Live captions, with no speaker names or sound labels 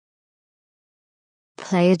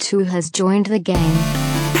Player 2 has joined the game.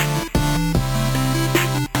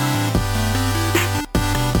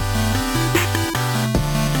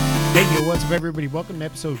 Hey, yo, what's up, everybody? Welcome to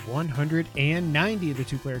episode 190 of the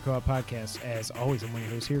Two Player Co-op Podcast. As always, I'm one of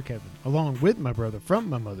your hosts here, Kevin, along with my brother from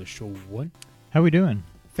my mother's Sean. How we doing?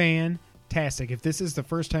 Fantastic. If this is the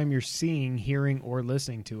first time you're seeing, hearing, or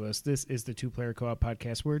listening to us, this is the Two Player Co-op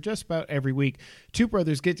Podcast, where just about every week, two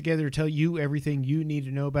brothers get together to tell you everything you need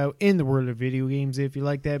to know about in the world of video games. If you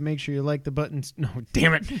like that, make sure you like the buttons. No,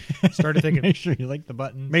 damn it. Started thinking. Make sure you like the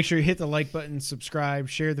button. Make sure you hit the like button, subscribe,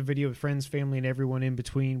 share the video with friends, family, and everyone in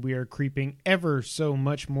between. We are creeping ever so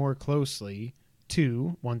much more closely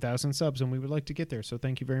to 1,000 subs, and we would like to get there. So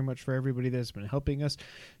thank you very much for everybody that's been helping us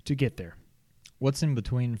to get there. What's in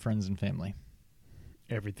between friends and family?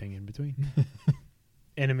 Everything in between.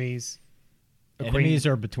 Enemies. Enemies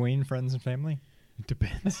are between friends and family?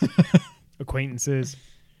 Depends. Acquaintances.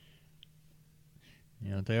 You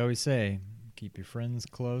know what they always say, keep your friends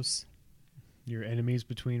close. Your enemies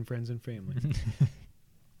between friends and family.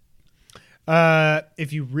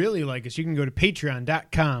 If you really like us, you can go to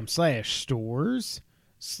patreon.com/stores.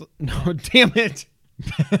 No, damn it.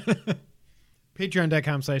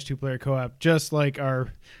 Patreon.com/2playercoop, just like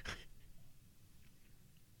our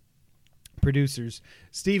producers,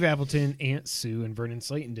 Steve Appleton, Aunt Sue, and Vernon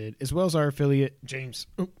Slayton did, as well as our affiliate, James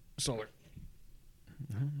Solar.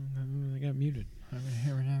 I got muted.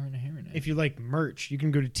 If you like merch, you can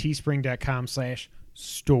go to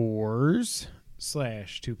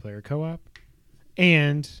teespring.com/stores/2playercoop.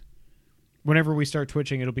 And whenever we start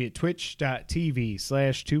twitching, it'll be at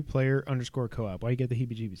twitch.tv/2player_co-op. Why you get the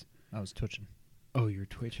heebie-jeebies? I was twitching. Oh, you're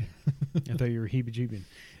twitching. I thought you were heebie-jeebing.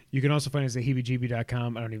 You can also find us at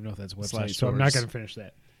heebiejeebie.com. I don't even know if that's a website, so I'm not going to finish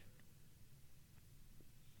that.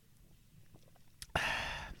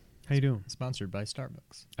 How you doing? Sponsored by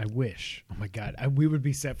Starbucks. I wish. Oh, my God. We would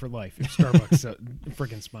be set for life if Starbucks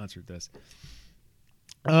freaking sponsored this.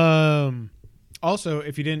 Also,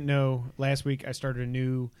 if you didn't know, last week I started a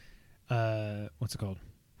new, what's it called?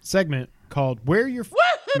 Segment called Wear Your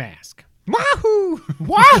Mask. Wahoo!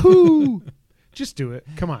 Wahoo! Just do it.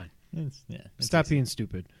 Come on. Stop being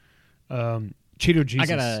stupid. Cheeto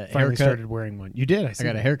Jesus finally started wearing one. You did? I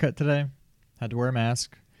got a haircut today. Had to wear a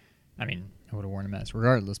mask. I mean, I would have worn a mask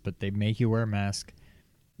regardless, but they make you wear a mask.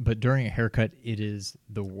 But during a haircut, it is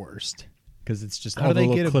the worst. Because it's just all the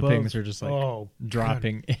little clippings are just like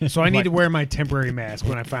dropping. So I need to wear my temporary mask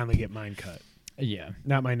when I finally get mine cut. Yeah.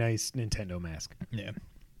 Not my nice Nintendo mask. Yeah.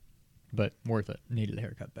 But worth it. Needed a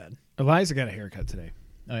haircut bad. Eliza got a haircut today.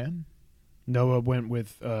 Oh, yeah? Noah went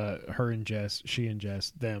with her and Jess, she and Jess,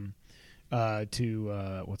 them,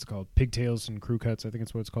 to, what's it called? Pigtails and Crew Cuts, I think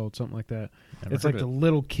it's what it's called, something like that. It's like the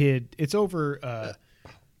little kid. It's over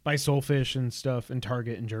by Soulfish and stuff in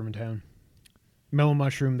Target in Germantown. Mellow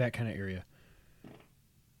Mushroom, that kind of area.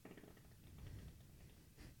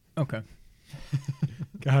 Okay.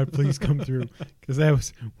 God, please come through. Because that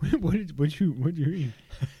was, what'd you eat?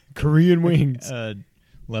 Korean wings.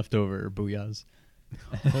 Leftover booyahs.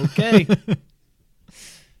 Okay.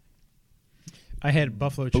 I had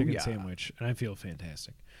buffalo chicken sandwich, and I feel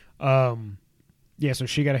fantastic. Yeah, so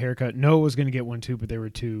she got a haircut. Noah was going to get one too, but they were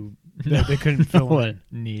too. They couldn't fill in.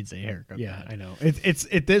 Needs a haircut. Yeah, I know. It's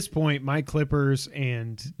at this point, my clippers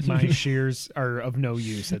and my shears are of no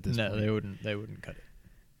use at this point. No, they wouldn't cut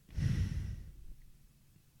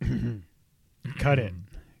it. Cut it.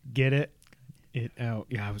 Get it out.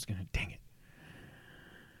 Yeah, I was going to. Dang it.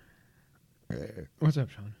 What's up,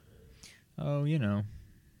 Sean? Oh, I don't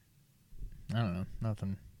know.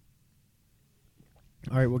 Nothing.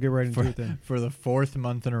 All right, we'll get right into it then. For the fourth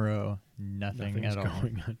month in a row, nothing at all.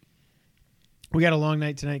 Going on. We got a long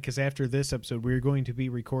night tonight because after this episode, we're going to be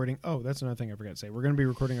recording. Oh, that's another thing I forgot to say. We're going to be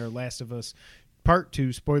recording our Last of Us Part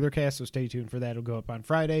 2 spoiler cast, so stay tuned for that. It'll go up on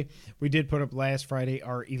Friday. We did put up last Friday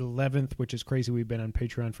our 11th, which is crazy. We've been on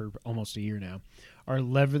Patreon for almost a year now. Our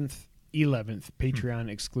 11th Patreon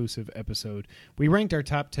exclusive episode. We ranked our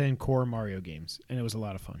top 10 core Mario games, and it was a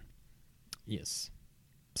lot of fun. Yes.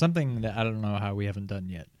 Something that I don't know how we haven't done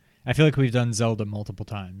yet. I feel like we've done Zelda multiple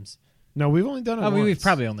times. No, we've only done it once. We've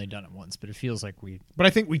probably only done it once, but it feels like we... But I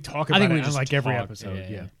think we talk about it on like every episode.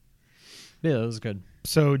 Yeah, that was good.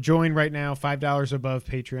 So join right now, $5 above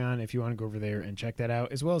Patreon if you want to go over there and check that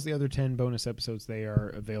out, as well as the other 10 bonus episodes. They are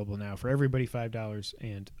available now for everybody, $5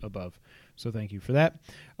 and above. So thank you for that.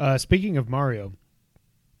 Speaking of Mario,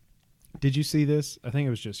 did you see this? I think it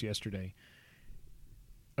was just yesterday.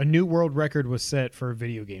 A new world record was set for a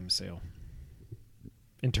video game sale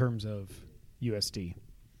in terms of USD.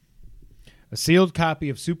 A sealed copy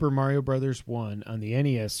of Super Mario Bros. 1 on the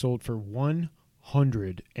NES sold for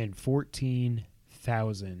 $114,000.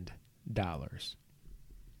 $100,000.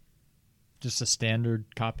 Just a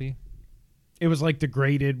standard copy? It was like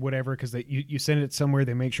degraded, whatever, because you send it somewhere,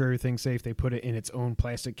 they make sure everything's safe, they put it in its own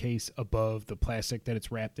plastic case above the plastic that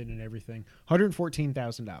it's wrapped in and everything.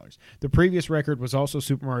 $114,000. The previous record was also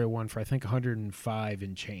Super Mario 1 for, I think, $105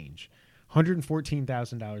 and change.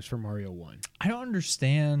 $114,000 for Mario 1. I don't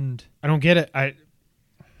understand. I don't get it.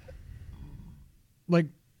 Like,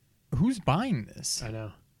 who's buying this? I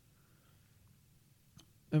know.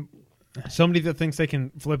 Somebody that thinks they can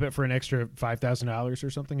flip it for an extra $5,000 or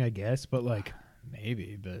something, I guess. But like,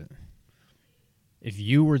 maybe. But if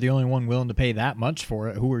you were the only one willing to pay that much for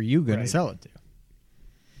it, who are you going to sell it to?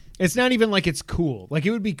 It's not even like it's cool. Like,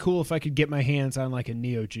 it would be cool if I could get my hands on like a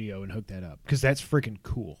Neo Geo and hook that up, because that's freaking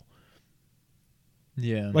cool.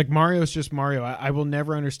 Yeah. Like, Mario's just Mario. I will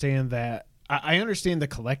never understand that. I understand the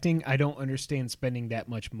collecting. I don't understand spending that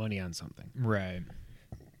much money on something. Right.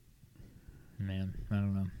 Man, I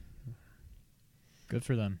don't know. Good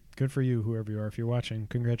for them. Good for you, whoever you are. If you're watching,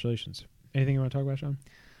 congratulations. Anything you want to talk about, Sean?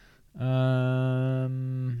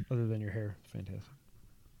 Other than your hair. Fantastic.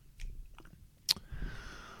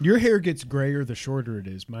 Your hair gets grayer the shorter it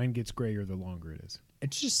is. Mine gets grayer the longer it is.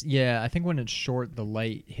 It's just, yeah, I think when it's short, the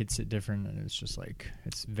light hits it different, and it's just like,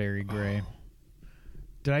 it's very gray. Oh.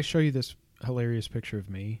 Did I show you this hilarious picture of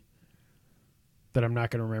me that I'm not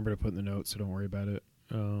going to remember to put in the notes, so don't worry about it?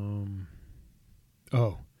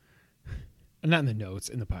 Not in the notes,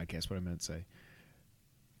 in the podcast, what I meant to say.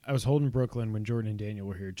 I was holding Brooklyn when Jordan and Daniel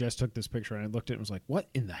were here. Jess took this picture, and I looked at it and was like, what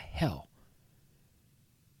in the hell?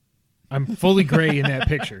 I'm fully gray in that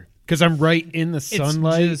picture because I'm right in the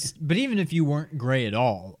sunlight. But even if you weren't gray at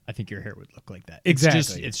all, I think your hair would look like that.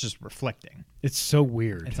 Exactly. It's just reflecting. It's so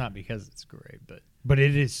weird. It's not because it's gray, but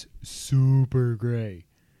it is super gray.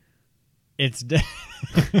 It's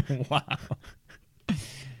wow.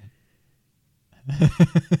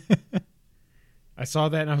 I saw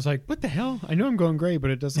that and I was like, what the hell? I know I'm going gray,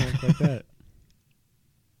 but it doesn't look like that.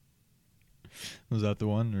 Was that the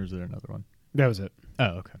one, or is there another one? That was it.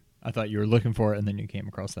 Oh, okay. I thought you were looking for it, and then you came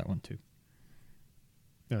across that one, too.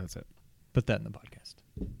 No, that's it. Put that in the podcast.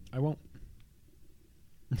 I won't.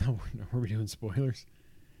 No, are we doing spoilers?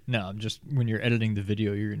 No, I'm just, when you're editing the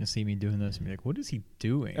video, you're going to see me doing this and be like, what is he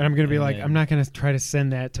doing? And I'm going to be like, I'm not going to try to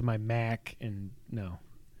send that to my Mac, and no.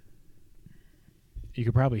 You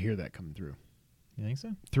could probably hear that coming through. You think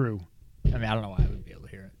so? Through. I mean, I don't know why I would be able to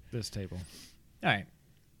hear it. This table. All right.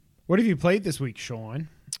 What have you played this week, Sean?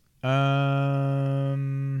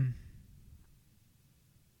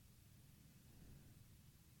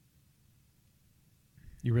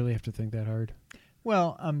 You really have to think that hard?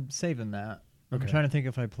 Well, I'm saving that. Okay. I'm trying to think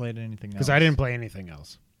if I played anything else. Because I didn't play anything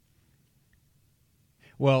else.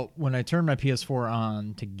 Well, when I turned my PS4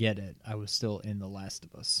 on to get it, I was still in The Last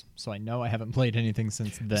of Us. So I know I haven't played anything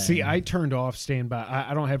since then. See, I turned off standby.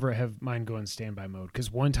 I don't ever have mine go in standby mode,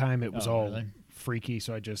 because one time it was all freaky,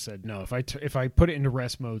 so I just said, no, if I put it into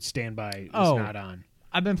rest mode, standby is not on.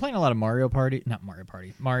 I've been playing a lot of Mario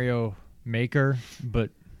Maker,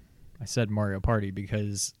 but I said Mario Party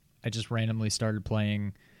because I just randomly started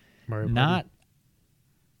playing Mario Party.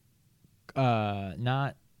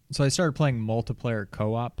 So I started playing multiplayer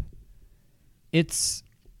co-op. It's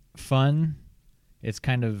fun. It's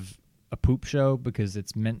kind of a poop show because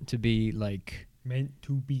it's meant to be like... Meant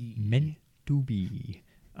to be.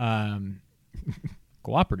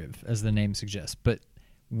 Cooperative, as the name suggests. But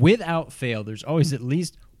without fail, there's always at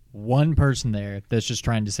least one person there that's just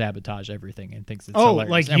trying to sabotage everything and thinks it's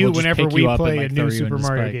hilarious. Like and you whenever we play and, a new Super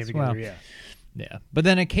Mario game together, Yeah. But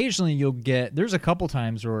then occasionally you'll get... There's a couple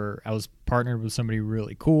times where I was partnered with somebody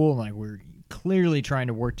really cool, and like we're clearly trying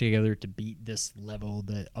to work together to beat this level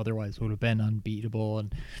that otherwise would have been unbeatable.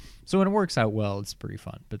 And so when it works out well, it's pretty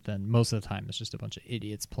fun. But then most of the time it's just a bunch of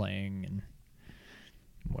idiots playing and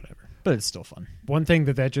whatever. But it's still fun. One thing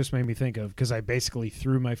that just made me think of, because I basically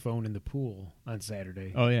threw my phone in the pool on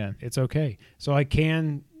Saturday. Oh, yeah. It's okay. So I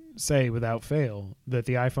can say without fail that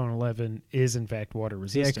the iPhone 11 is in fact water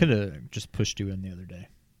resistant. Yeah, I could have just pushed you in the other day.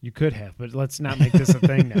 You could have, but let's not make this a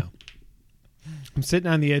thing now. I'm sitting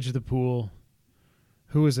on the edge of the pool.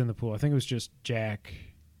 Who was in the pool? I think it was just Jack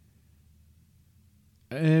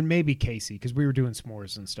and maybe Casey, because we were doing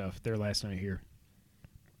s'mores and stuff there last night here.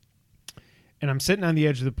 And I'm sitting on the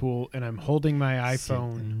edge of the pool, and I'm holding my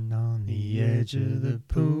iPhone. Sitting on the edge of the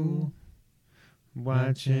pool,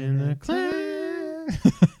 watching the clouds.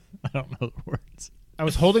 I don't know the words. I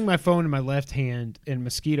was holding my phone in my left hand, and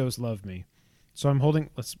mosquitoes love me. So I'm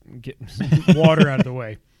holding... Let's get water out of the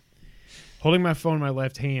way. Holding my phone in my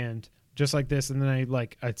left hand, just like this, and then I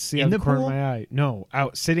see out the corner of my eye. No,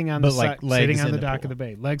 out sitting on the side, sitting on the dock of the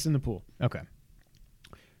bay, legs in the pool. Okay.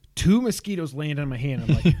 2 mosquitoes land on my hand.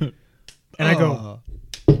 I'm like, and I go,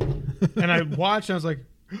 and I watched. And I was like,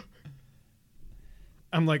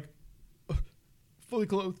 fully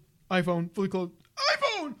clothed iPhone, fully clothed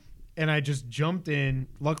iPhone, and I just jumped in.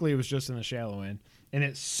 Luckily, it was just in the shallow end, and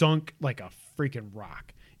it sunk like a freaking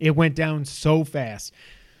rock. It went down so fast.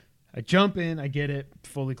 I jump in, I get it,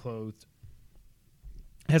 fully clothed.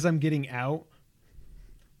 As I'm getting out,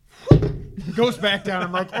 it goes back down.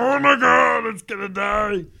 I'm like, oh my God, it's going to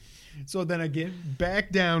die. So then I get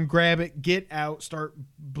back down, grab it, get out, start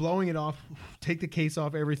blowing it off, take the case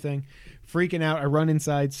off, everything. Freaking out. I run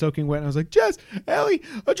inside, soaking wet. And I was like, Jess, Allie,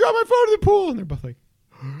 I dropped my phone in the pool. And they're both like,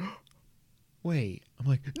 wait. I'm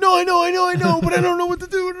like, no, I know, but I don't know what to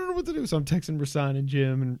do. So I'm texting Rasan and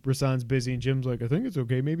Jim, and Rasan's busy, and Jim's like, I think it's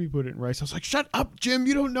okay. Maybe put it in rice. I was like, shut up, Jim.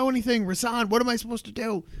 You don't know anything. Rasan, what am I supposed to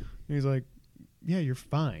do? And he's like, yeah, you're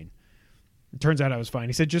fine. It turns out I was fine.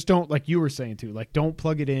 He said, just don't, like you were saying too, like don't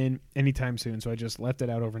plug it in anytime soon. So I just left it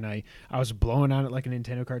out overnight. I was blowing on it like a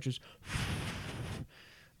Nintendo cartridge.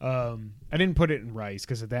 I didn't put it in rice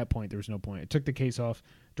because at that point there was no point. I took the case off,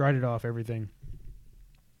 dried it off, everything.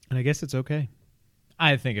 And I guess it's okay.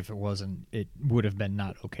 I think if it wasn't, it would have been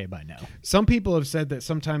not okay by now. Some people have said that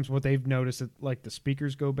sometimes what they've noticed that like the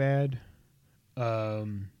speakers go bad. Let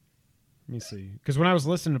me see. Because when I was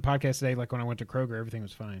listening to podcasts today, like when I went to Kroger, everything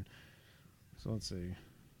was fine. So let's see.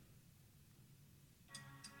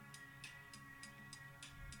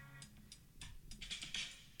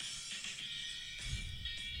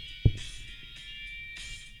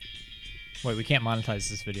 Wait, we can't monetize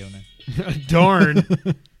this video now. Darn.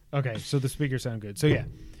 Okay, so the speakers sound good. So yeah,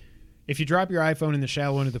 if you drop your iPhone in the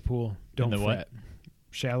shallow end of the pool, don't fret. What?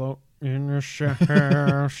 Shallow in the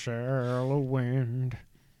shallow end.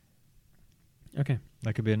 Okay.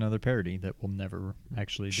 That could be another parody that we'll never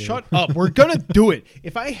actually do. Shut up. We're going to do it.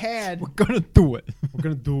 If I had... We're going to do it. We're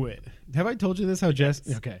going to do it. Have I told you this? How Jess...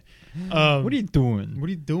 Okay. What are you doing? What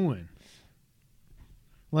are you doing?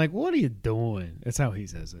 Like, what are you doing? That's how he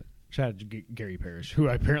says it. Shout out to Gary Parrish, who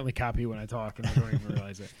I apparently copy when I talk and I don't even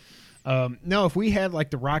realize it. No, if we had like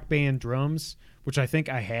the Rock Band drums, which I think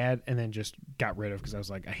I had and then just got rid of because I was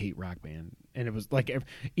like, I hate Rock Band. And it was like if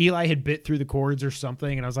Eli had bit through the chords or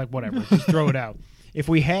something and I was like, whatever, just throw it out. If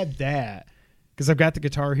we had that, because I've got the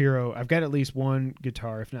Guitar Hero, I've got at least one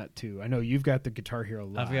guitar, if not two. I know you've got the Guitar Hero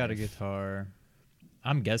Live. I've got a guitar.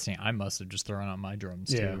 I'm guessing I must have just thrown out my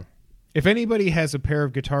drums too. If anybody has a pair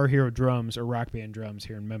of Guitar Hero drums or Rock Band drums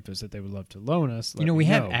here in Memphis that they would love to loan us, we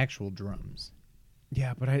have actual drums.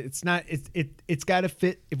 Yeah, but it's not. It's got to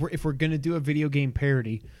fit. If we're gonna do a video game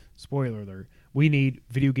parody, spoiler alert, we need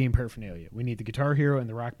video game paraphernalia. We need the Guitar Hero and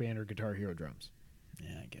the Rock Band or Guitar Hero drums.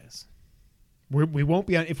 Yeah, I guess. We won't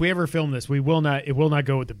be on. If we ever film this, we will not. It will not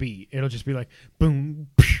go with the beat. It'll just be like boom,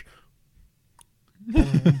 psh, boom,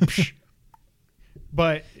 psh.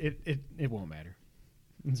 But it won't matter.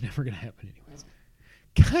 It's never gonna happen anyways.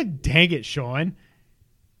 God dang it, Sean!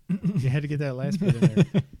 You had to get that last bit in there.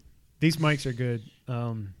 These mics are good.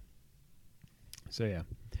 So yeah.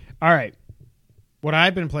 All right. What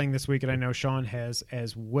I've been playing this week, and I know Sean has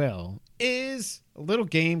as well, is a little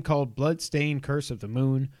game called Bloodstained Curse of the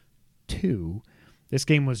Moon 2. This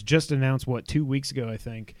game was just announced, 2 weeks ago, I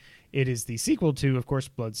think. It is the sequel to, of course,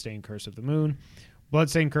 Bloodstained Curse of the Moon.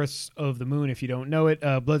 Bloodstained Curse of the Moon, if you don't know it,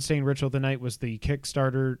 Bloodstained Ritual of the Night was the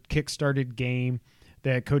kickstarted game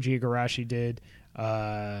that Koji Igarashi did.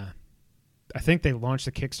 I think they launched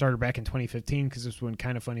the Kickstarter back in 2015 because this was when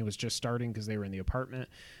Kind of Funny was just starting because they were in the apartment.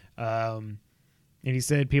 And he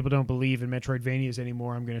said, people don't believe in Metroidvanias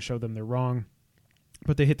anymore. I'm going to show them they're wrong.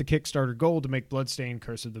 But they hit the Kickstarter goal to make Bloodstained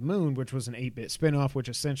Curse of the Moon, which was an 8-bit spinoff, which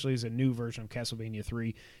essentially is a new version of Castlevania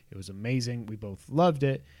 3. It was amazing. We both loved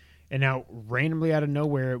it. And now, randomly out of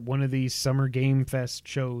nowhere, one of these Summer Game Fest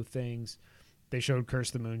show things, they showed Curse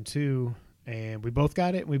of the Moon 2. And we both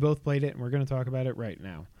got it, and we both played it, and we're going to talk about it right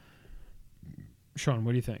now. Sean,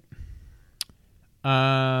 what do you think? So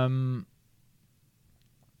I'm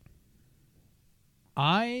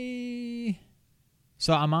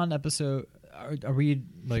on episode. Are we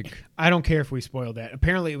like? I don't care if we spoiled that.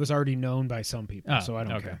 Apparently, it was already known by some people, so I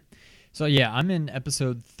don't care. So yeah, I'm in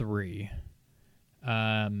episode 3.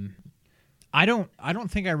 I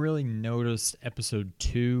don't think I really noticed episode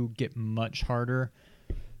 2 get much harder.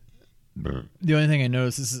 The only thing I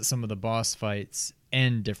noticed is that some of the boss fights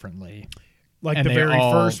end differently. Like and the very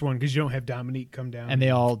first one, because you don't have Dominique come down. And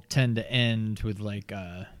they all tend to end with like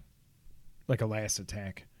a last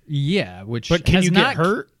attack. Yeah, which but can you get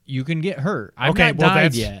hurt? You can get hurt. I've not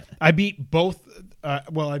died yet. I beat both.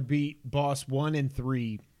 I beat boss 1 and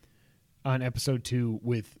 3 on episode 2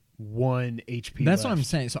 with 1 HP. That's left. what I'm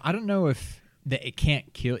saying. So I don't know if that it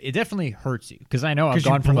can't kill. It definitely hurts you because I know I've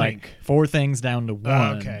gone from like 4 things down to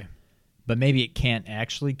 1. Okay, but maybe it can't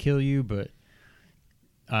actually kill you. But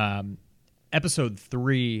episode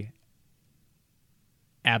 3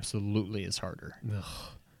 absolutely is harder.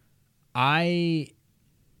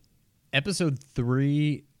 Episode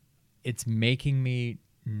 3, it's making me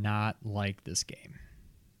not like this game.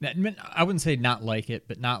 I wouldn't say not like it,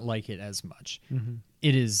 but not like it as much. Mm-hmm.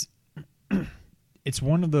 It is. It's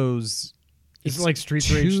one of those. Is it like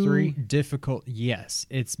Streets Rage 3? Difficult. Yes,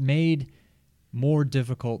 it's made more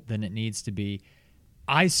difficult than it needs to be.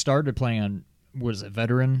 I started playing on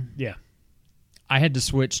Veteran. Yeah. I had to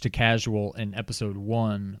switch to casual in episode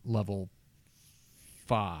 1, level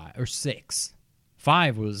 5 or 6.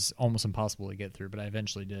 5 was almost impossible to get through, but I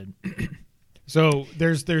eventually did. So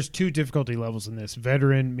there's 2 difficulty levels in this.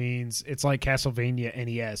 Veteran means it's like Castlevania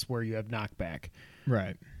NES where you have knockback.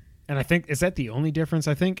 Right. And I think, is that the only difference?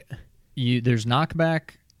 I think there's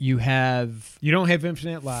knockback. You don't have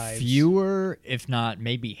infinite lives. Fewer, if not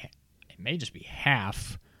maybe it may just be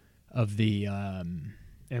half of the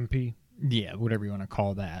MP. Yeah, whatever you want to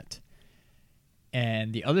call that.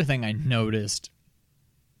 And the other thing I noticed,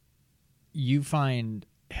 you find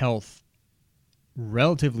health,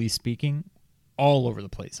 relatively speaking, all over the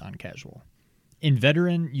place on casual. In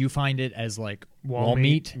Veteran, you find it as like wall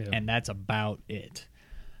meat, yeah. And that's about it.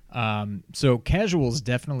 So casual is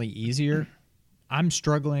definitely easier. I'm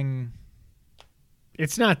struggling.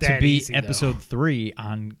 It's not that to beat easy, episode 3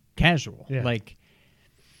 on casual. Yeah. Like,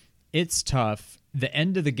 it's tough. The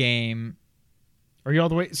end of the game. Are you all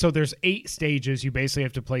the way? So there's 8 stages. You basically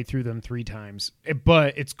have to play through them 3 times.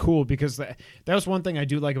 But it's cool because that was one thing I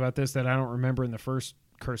do like about this that I don't remember in the first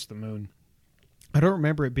Curse of the Moon. I don't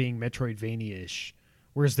remember it being Metroidvania-ish,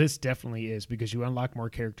 whereas this definitely is because you unlock more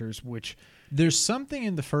characters, which... There's something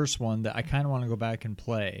in the first one that I kind of want to go back and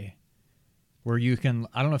play where you can...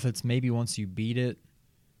 I don't know if it's maybe once you beat it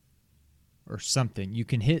or something. You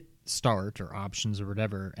can hit start or options or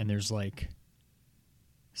whatever, and there's like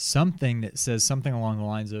something that says something along the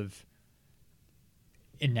lines of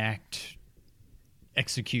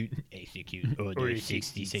execute order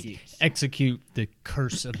 66, execute the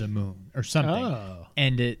Curse of the Moon or something. Oh.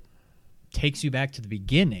 And it takes you back to the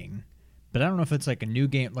beginning, but I don't know if it's like a new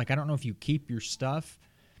game. Like, I don't know if you keep your stuff,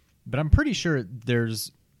 but I'm pretty sure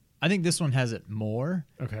I think this one has it more.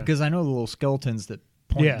 Okay. Because I know the little skeletons that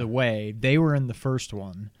point the way, they were in the first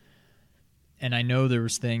one. And I know there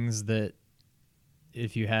was things that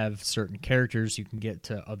if you have certain characters, you can get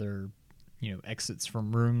to other, exits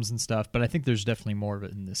from rooms and stuff. But I think there's definitely more of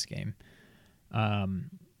it in this game. I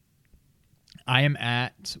am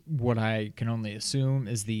at what I can only assume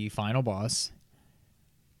is the final boss.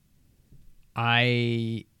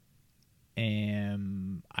 I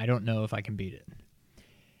don't know if I can beat it.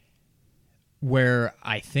 Where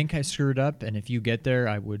I think I screwed up, and if you get there,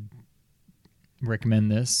 I would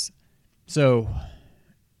recommend this. So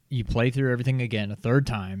you play through everything again a third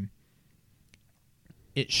time.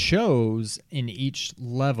 It shows in each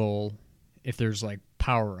level if there's like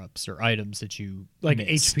power-ups or items that you like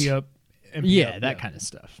missed. HP up. MP up, that kind of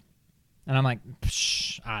stuff. And I'm like,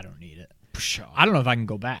 I don't need it. I don't know if I can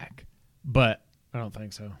go back, but I don't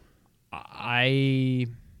think so. I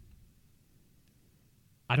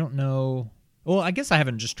don't know. Well, I guess I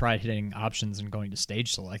haven't just tried hitting options and going to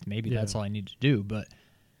stage select. Maybe that's all I need to do, but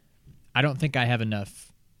I don't think I have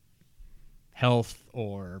enough health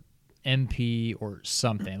or MP or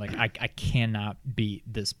something. Like, I cannot beat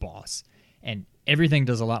this boss. And everything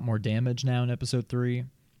does a lot more damage now in episode 3.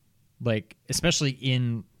 Like, especially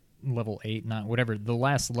in level 8, not whatever, the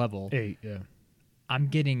last level. 8, yeah. I'm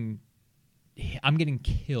getting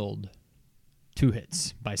killed 2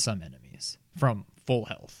 hits by some enemies from full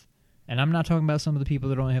health. And I'm not talking about some of the people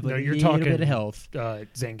that only have like a little bit of health.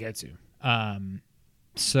 Zangetsu.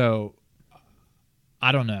 So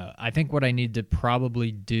I don't know. I think what I need to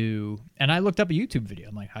probably do, and I looked up a YouTube video.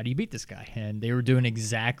 I'm like, how do you beat this guy? And they were doing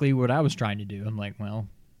exactly what I was trying to do. I'm like, well,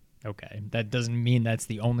 okay. That doesn't mean that's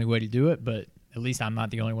the only way to do it, but at least I'm not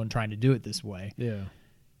the only one trying to do it this way. Yeah.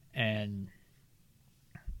 And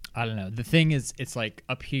I don't know. The thing is, it's like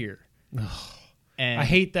up here. And I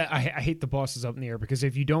hate that. I hate the bosses up in the air because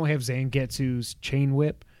if you don't have Zangetsu's chain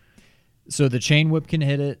whip. So the chain whip can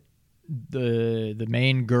hit it. The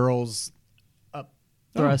main girl's up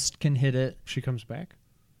thrust can hit it. She comes back?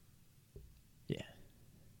 Yeah.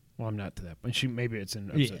 Well, I'm not to that point. Maybe it's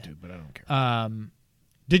in episode 2, but I don't care.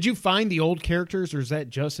 Did you find the old characters, or is that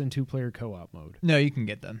just in 2-player co-op mode? No, you can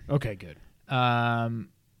get them. Okay, good.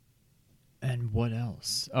 And what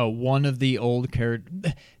else? Oh, one of the old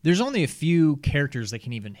characters. There's only a few characters that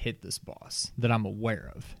can even hit this boss that I'm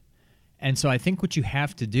aware of. And so I think what you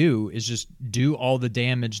have to do is just do all the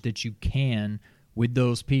damage that you can with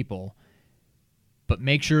those people, but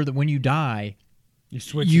make sure that when you die,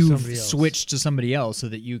 you've switched to somebody else so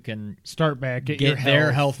that you can start back, get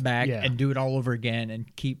their health back, and do it all over again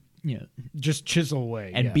and keep, just chisel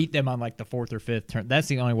away and beat them on like the 4th or 5th turn. That's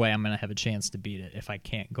the only way I'm going to have a chance to beat it if I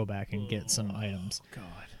can't go back and get some items.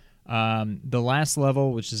 God. The last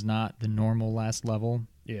level, which is not the normal last level,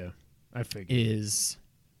 I figured, is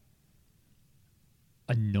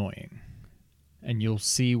annoying, and you'll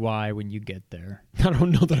see why when you get there. I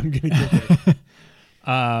don't know that I'm going to get there.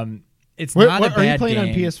 It's not a bad game. Are you playing on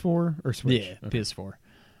PS4 or Switch? Yeah, okay. PS4.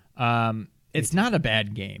 It's not a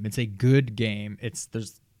bad game. It's a good game.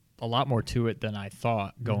 There's a lot more to it than I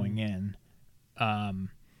thought going in. But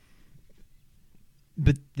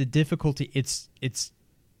the difficulty, it's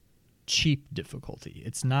cheap difficulty.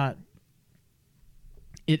 It's not.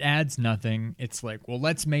 It adds nothing. It's like, well,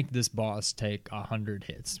 let's make this boss take 100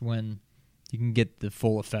 hits when you can get the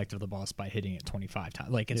full effect of the boss by hitting it 25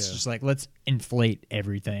 times. Like, it's just like, let's inflate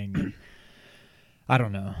everything. I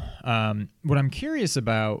don't know. What I'm curious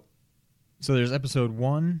about, so there's episode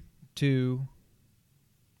 1, 2,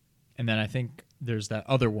 and then I think there's that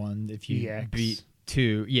other one. If you beat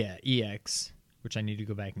 2, EX, which I need to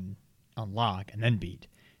go back and unlock and then beat.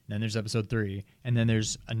 And then there's episode 3, and then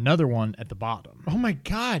there's another one at the bottom. Oh my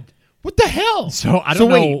God. What the hell? So I don't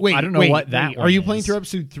know. Wait, I don't know what that one Are you is. playing through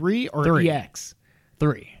episode 3 or 3. EX?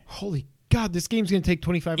 3. Holy God, this game's going to take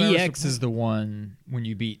 25 hours. EX is the one when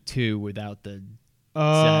you beat 2 without the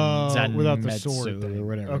without the sword or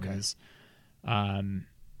whatever it is.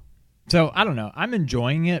 So I don't know. I'm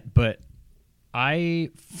enjoying it, but for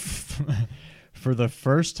the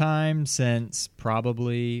first time since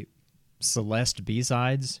probably Celeste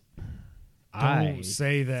B-Sides, Don't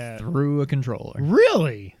say that. Threw a controller.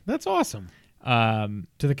 Really? That's awesome. To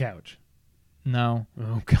the couch. No.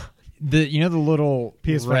 Oh God. The little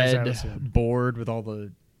PS5 red board with all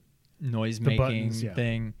the noise making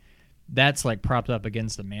thing. That's like propped up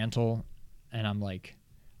against the mantle, and I'm like,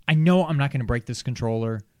 I know I'm not going to break this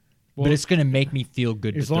controller, but it's going to make me feel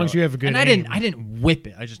good. As long as you have a good. And aim. I didn't whip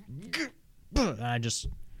it. I just.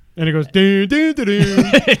 And it goes do do do do.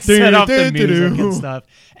 It set off the music and stuff.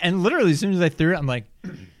 And literally, as soon as I threw it, I'm like,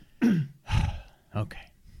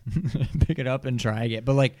 okay, pick it up and try again.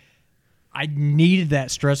 But like, I needed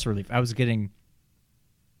that stress relief. I was getting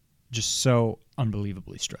just so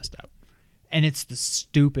unbelievably stressed out. And it's the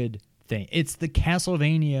stupid thing. It's the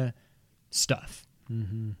Castlevania stuff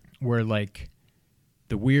where like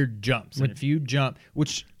the weird jumps. And if you jump,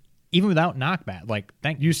 which even without knockbatt, like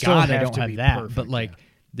thank God I don't have that. Perfect, but like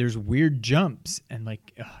there's weird jumps and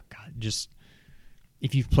like, oh God, just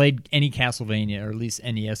if you've played any Castlevania or at least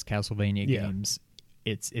NES Castlevania games,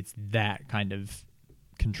 it's that kind of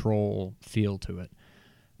control feel to it.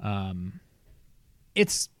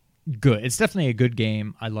 It's good. It's definitely a good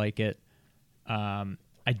game. I like it. I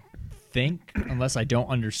think, unless I don't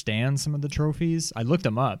understand some of the trophies, I looked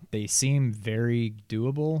them up. They seem very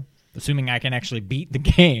doable. Assuming I can actually beat the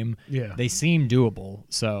game, they seem doable.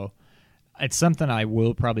 So it's something I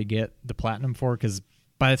will probably get the platinum for, because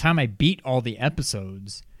by the time I beat all the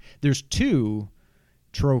episodes, there's 2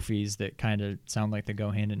 trophies that kind of sound like they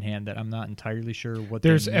go hand in hand that I'm not entirely sure what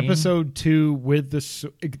there's they mean. episode 2 with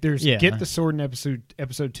the get the sword in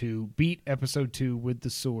episode 2, beat episode 2 with the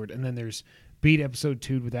sword, and then there's beat episode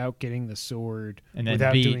 2 without getting the sword, and then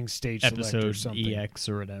without doing stage select or something. EX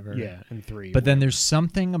or whatever. Yeah, and 3. But then there's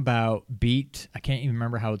something about beat. I can't even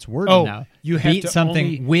remember how it's worded now. You have beat to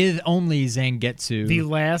something with only Zangetsu. The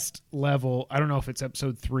last level, I don't know if it's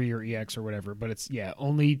episode 3 or EX or whatever, but it's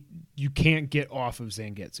only you can't get off of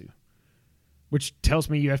Zangetsu, which tells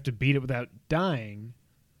me you have to beat it without dying.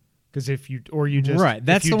 Because if you that's if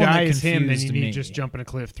you the die one that as him, then you confused need me. to just jump in a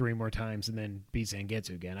cliff 3 more times and then beat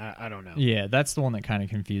Zangetsu again. I don't know. Yeah, that's the one that kind of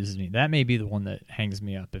confuses me. That may be the one that hangs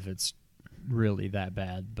me up if it's really that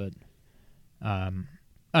bad. But I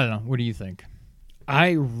don't know. What do you think?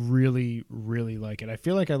 I really, really like it. I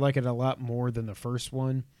feel like I like it a lot more than the first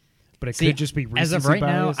one, but it could just be recency as of right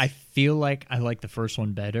bias. now. I feel like I like the first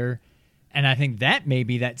one better, and I think that may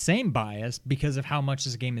be that same bias because of how much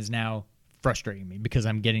this game is now frustrating me because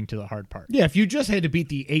I'm getting to the hard part. Yeah, if you just had to beat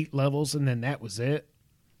the 8 levels and then that was it.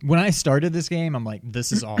 When I started this game, I'm like,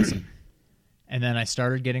 this is awesome. And then I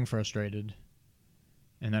started getting frustrated.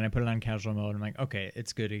 And then I put it on casual mode. I'm like, okay,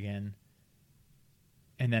 it's good again.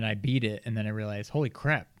 And then I beat it, and then I realized, holy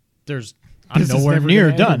crap, I'm nowhere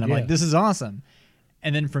near done. I'm like, this is awesome.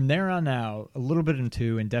 And then from there on out, a little bit in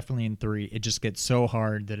 2 and definitely in 3, it just gets so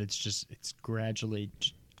hard that it's gradually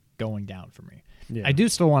going down for me. Yeah. I do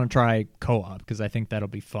still want to try co-op because I think that'll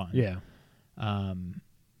be fun. Yeah.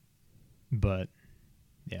 But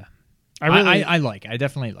yeah, I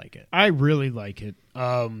definitely like it. I really like it.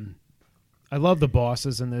 I love the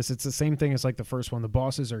bosses in this. It's the same thing as like the first one. The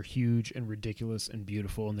bosses are huge and ridiculous and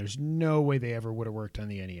beautiful, and there's no way they ever would have worked on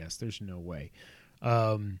the NES. There's no way.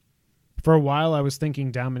 For a while, I was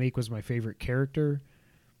thinking Dominique was my favorite character.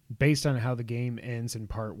 Based on how the game ends in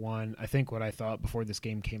part 1, I think what I thought before this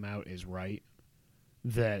game came out is right.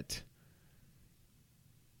 That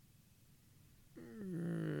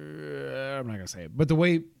I'm not going to say it, but the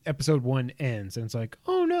way episode 1 ends, and it's like,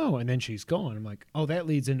 oh no, and then she's gone. I'm like, oh, that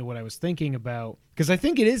leads into what I was thinking about, because I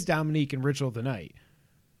think it is Dominique in Ritual of the Night.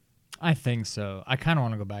 I think so. I kind of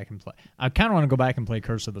want to go back and play. I kind of want to go back and play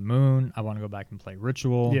Curse of the Moon. I want to go back and play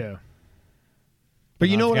Ritual. Yeah. But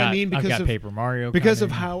you know what I mean? Because I've got Paper Mario. Because of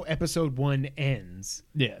how episode 1 ends.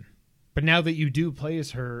 Yeah. But now that you do play as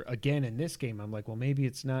her again in this game, I'm like, well, maybe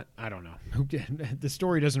it's not. I don't know. The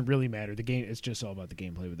story doesn't really matter. The game, it's just all about the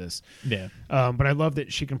gameplay with this. Yeah. But I love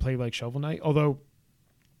that she can play like Shovel Knight. Although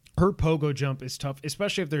her pogo jump is tough,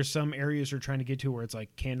 especially if there's some areas you're trying to get to where it's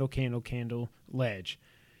like candle, candle, candle, ledge.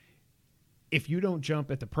 If you don't jump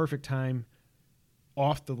at the perfect time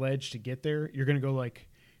off the ledge to get there, you're going to go like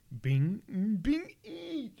bing,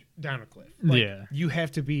 bing, down a cliff. Like, yeah. You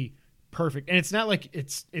have to be perfect. And it's not like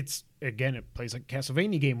it's again, it plays like a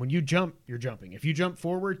Castlevania game. When you jump, you're jumping. If you jump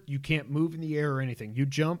forward, you can't move in the air or anything. You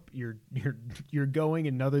jump, you're going,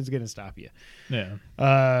 and nothing's going to stop you. Yeah.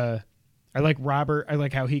 I like Robert. I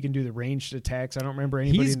like how he can do the ranged attacks. I don't remember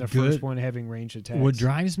anybody in the first one having ranged attacks. What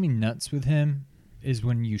drives me nuts with him is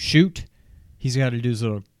when you shoot, he's got to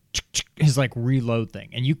do his like reload thing,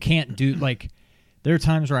 and you can't do like. There are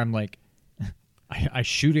times where I'm like, I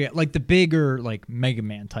shoot at like the bigger like Mega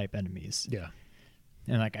Man type enemies. Yeah.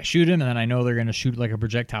 And like I shoot him, and then I know they're gonna shoot like a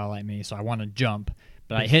projectile at me, so I want to jump,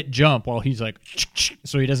 but I hit jump while he's like,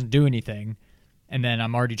 so he doesn't do anything, and then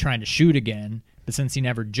I'm already trying to shoot again, but since he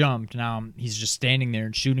never jumped, now he's just standing there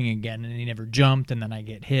and shooting again, and he never jumped, and then I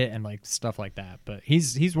get hit and like stuff like that. But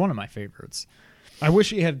he's one of my favorites. I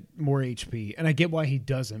wish he had more HP, and I get why he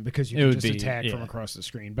doesn't, because you can just attack from across the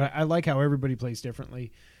screen. But I like how everybody plays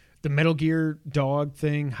differently. The Metal Gear dog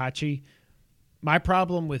thing, Hachi, my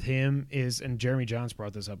problem with him is, and Jeremy Johns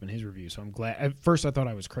brought this up in his review, so I'm glad. At first, I thought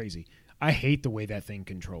I was crazy. I hate the way that thing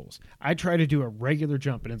controls. I try to do a regular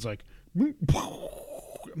jump, and it's like, I'm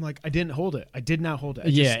like, I didn't hold it. I did not hold it.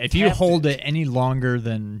 Yeah, if you hold it any longer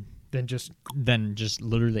than just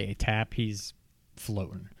literally a tap, he's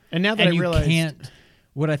floating. And now that I realize,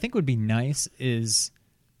 what I think would be nice is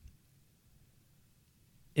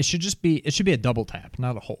it should be a double tap,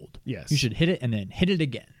 not a hold. Yes. You should hit it and then hit it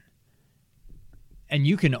again. And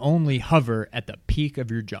you can only hover at the peak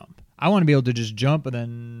of your jump. I want to be able to just jump and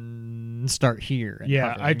then start here. And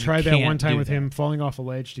yeah, hover. I tried that one time with him falling off a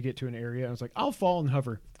ledge to get to an area. I was like, I'll fall and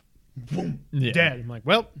hover. Boom, dead. I'm like,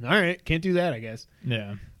 well, all right, can't do that, I guess.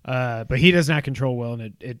 Yeah. But he does not control well,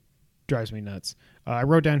 and it drives me nuts. I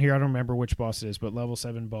wrote down here, I don't remember which boss it is, but level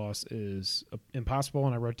 7 boss is impossible,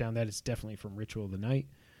 and I wrote down that it's definitely from Ritual of the Night.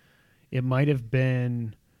 It might have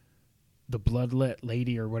been the Bloodlet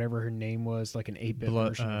Lady or whatever her name was, like an 8-bit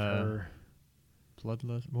version of her.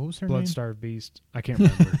 Bloodless. What was her name? Bloodstarved Beast. I can't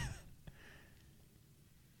remember.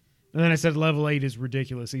 And then I said level 8 is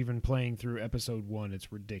ridiculous. Even playing through episode 1,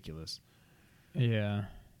 it's ridiculous. Yeah.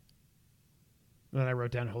 And then I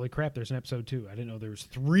wrote down, holy crap, there's an episode 2. I didn't know there was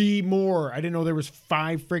 3 more. I didn't know there was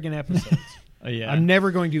 5 friggin' episodes. Yeah. I'm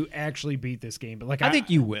never going to actually beat this game, but like I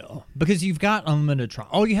think you will, because you've got unlimited trial.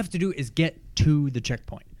 All you have to do is get to the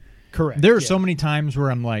checkpoint. Correct. There are so many times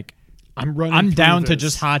where I'm like, I'm down to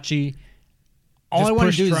just Hachi. All I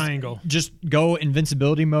want to do triangle. Is just go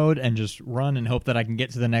invincibility mode and just run and hope that I can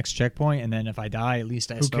get to the next checkpoint, and then if I die, at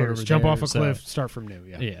least I start over Jump there, off a cliff, start from new.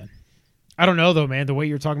 Yeah. I don't know, though, man. The way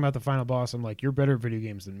you're talking about the final boss, I'm like, you're better at video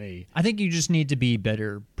games than me. I think you just need to be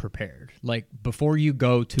better prepared. Like, before you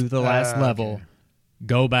go to the last level,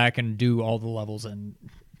 go back and do all the levels and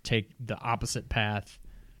take the opposite path.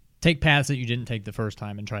 Take paths that you didn't take the first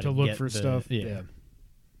time and try to look get for stuff. Yeah.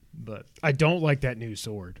 But I don't like that new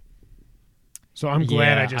sword. So I'm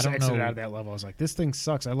glad I just exited out of that level. I was like, this thing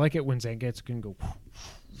sucks. I like it when Zangetsu can go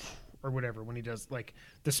or whatever when he does like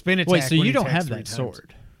the spin attack. Wait, so you don't have that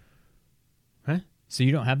sword? Huh? So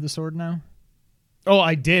you don't have the sword now? Oh,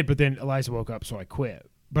 I did, but then Eliza woke up, so I quit.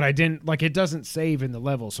 But I didn't, like, it doesn't save in the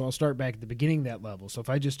level, so I'll start back at the beginning of that level. So if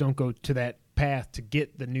I just don't go to that path to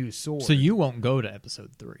get the new sword. So you won't go to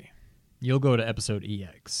episode 3. You'll go to episode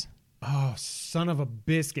EX. Oh, son of a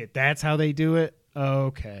biscuit. That's how they do it?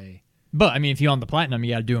 Okay. But, I mean, if you own the platinum,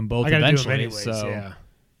 you got to do them both eventually. Do them anyways, so. Yeah.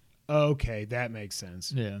 Okay, that makes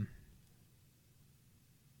sense. Yeah.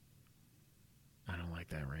 like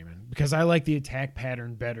that, Raymond, because I like the attack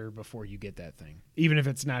pattern better before you get that thing, even if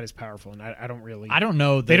it's not as powerful. And I don't really. I don't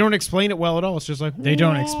know. They don't explain it well at all. It's just like they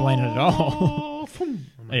don't explain it at all.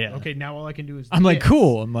 Like, okay, now all I can do is. I'm like,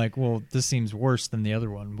 cool. I'm like, well, this seems worse than the other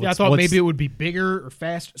one. I thought maybe it would be bigger or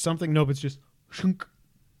fast, something. No, but it's just. Shunk.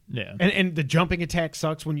 Yeah, and the jumping attack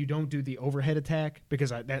sucks when you don't do the overhead attack, because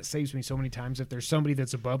that saves me so many times. If there's somebody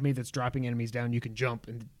that's above me that's dropping enemies down, you can jump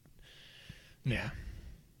and. Yeah.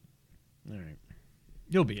 All right.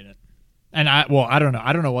 You'll be in it. And I don't know.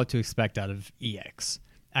 I don't know what to expect out of EX.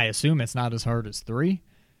 I assume it's not as hard as 3.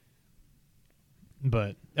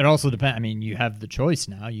 But it also depends. I mean, you have the choice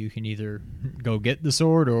now. You can either go get the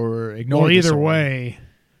sword or ignore the sword. Either way,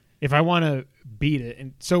 if I want to beat it.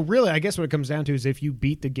 And so really, I guess what it comes down to is if you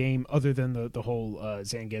beat the game, other than the whole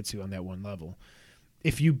Zangetsu on that one level,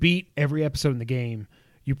 if you beat every episode in the game,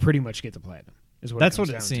 you pretty much get the platinum. That's what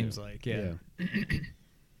it seems like, yeah.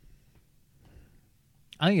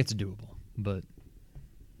 I think it's doable, but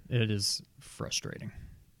it is frustrating.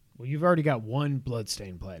 Well, you've already got one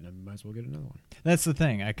Bloodstained platinum. You might as well get another one. That's the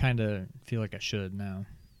thing. I kind of feel like I should now.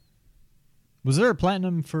 Was there a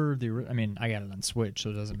platinum for the... I mean, I got it on Switch,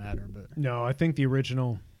 so it doesn't matter, but... No, I think the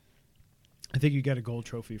original... I think you got a gold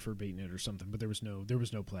trophy for beating it or something, but there was no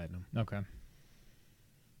platinum. Okay.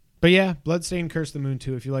 But yeah, Bloodstained Curse of the Moon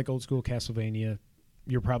 2. If you like old school Castlevania,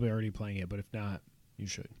 you're probably already playing it, but if not, you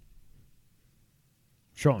should.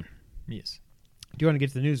 Sean. Yes. Do you want to get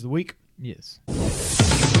to the news of the week? Yes.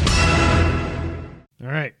 All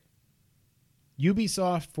right.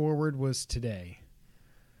 Ubisoft Forward was today.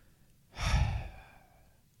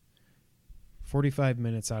 45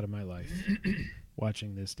 minutes out of my life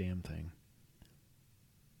watching this damn thing.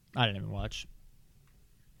 I didn't even watch.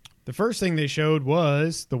 The first thing they showed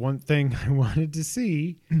was the one thing I wanted to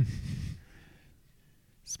see.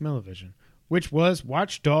 Smell-o-vision. Which was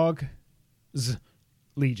Watch Dogs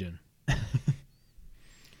Legion.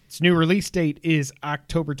 Its new release date is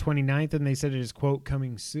October 29th, and they said it is, quote,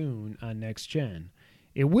 coming soon on Next Gen.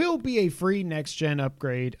 It will be a free Next Gen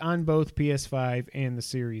upgrade on both PS5 and the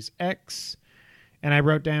Series X. And I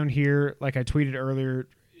wrote down here, like I tweeted earlier,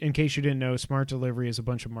 in case you didn't know, Smart Delivery is a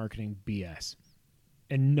bunch of marketing BS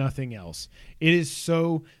and nothing else. It is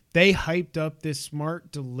so... They hyped up this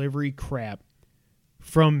Smart Delivery crap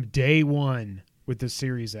from day one with the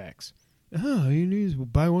Series X. Oh, all you need is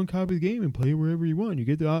buy one copy of the game and play it wherever you want. You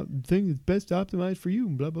get the thing that's best optimized for you,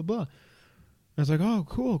 and blah, blah, blah. I was like, oh,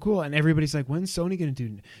 cool, cool. And everybody's like, when's Sony going to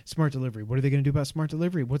do Smart Delivery? What are they going to do about Smart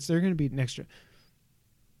Delivery? What's there going to be next year?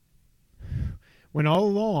 When all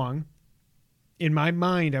along, in my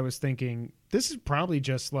mind, I was thinking, this is probably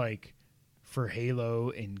just like for Halo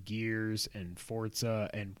and Gears and Forza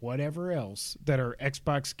and whatever else that are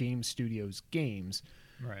Xbox Game Studios games.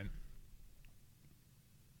 Right.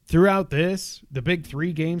 Throughout this, the big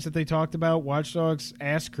 3 games that they talked about, Watch Dogs,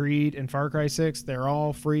 Assassin's Creed, and Far Cry 6, they're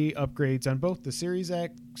all free upgrades on both the Series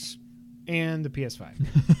X and the PS5.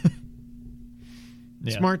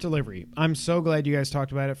 Yeah. Smart Delivery. I'm so glad you guys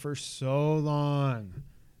talked about it for so long.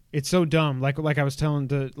 It's so dumb. Like I was telling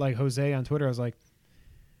Jose on Twitter, I was like,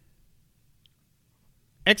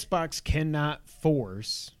 Xbox cannot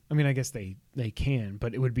force. I mean, I guess they can,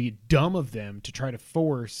 but it would be dumb of them to try to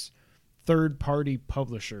force third-party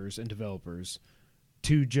publishers and developers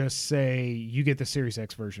to just say you get the Series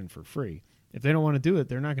X version for free. If they don't want to do it,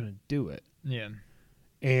 they're not going to do it. Yeah.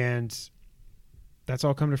 And that's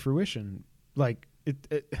all come to fruition. Like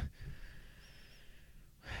it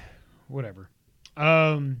whatever.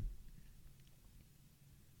 You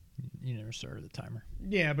never started the timer.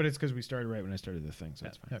 Yeah, but it's because we started right when I started the thing, so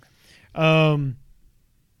that's fine. Okay.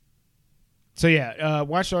 So yeah,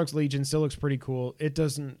 Watch Dogs Legion still looks pretty cool. It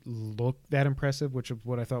doesn't look that impressive, which is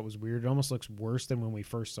what I thought was weird. It almost looks worse than when we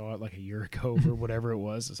first saw it like a year ago or whatever it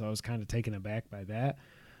was. So I was kind of taken aback by that.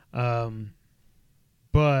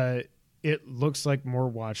 But it looks like more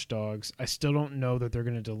Watch Dogs. I still don't know that they're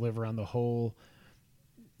going to deliver on the whole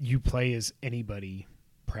you play as anybody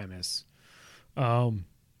premise.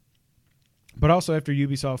 But also after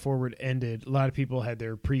Ubisoft Forward ended, a lot of people had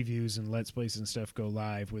their previews and Let's Plays and stuff go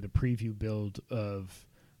live with a preview build of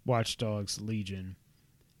Watch Dogs Legion.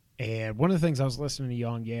 And one of the things I was listening to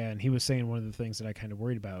Yang, and he was saying one of the things that I kind of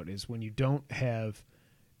worried about is when you don't have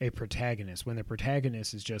a protagonist, when the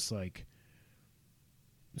protagonist is just like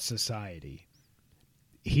society,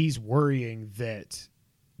 he's worrying that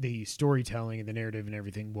the storytelling and the narrative and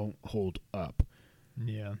everything won't hold up.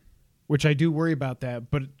 Yeah. Which I do worry about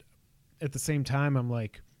that, but at the same time, I'm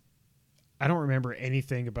like, I don't remember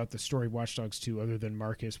anything about the story Watch Dogs 2 other than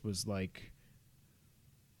Marcus was like,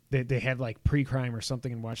 they had like pre-crime or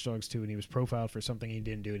something in Watch Dogs 2 and he was profiled for something he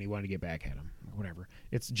didn't do and he wanted to get back at him. whatever.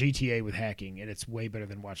 It's GTA with hacking, and it's way better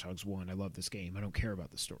than Watch Dogs 1. I love this game. I don't care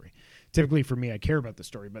about the story. Typically for me, I care about the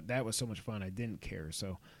story, but that was so much fun, I didn't care.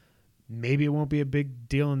 So maybe it won't be a big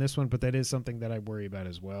deal in this one, but that is something that I worry about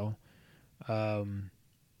as well.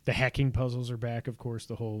 The hacking puzzles are back, of course.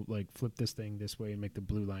 The whole, like, flip this thing this way and make the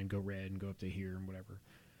blue line go red and go up to here and whatever.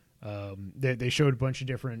 They showed a bunch of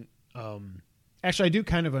different... actually, I do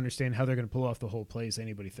kind of understand how they're going to pull off the whole play as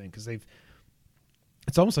anybody thing, because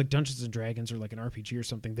it's almost like Dungeons & Dragons or like an RPG or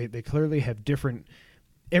something. They clearly have different...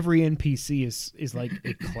 Every NPC is like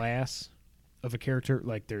a class of a character.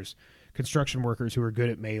 Like, there's construction workers who are good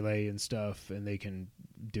at melee and stuff, and they can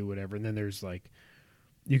do whatever. And then there's, like...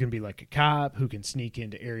 You can be like a cop who can sneak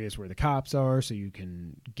into areas where the cops are, so you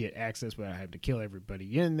can get access without having to kill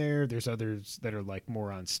everybody in there. There's others that are like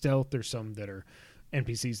more on stealth. There's some that are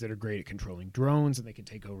NPCs that are great at controlling drones, and they can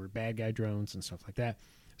take over bad guy drones and stuff like that.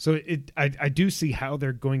 So I do see how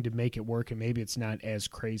they're going to make it work, and maybe it's not as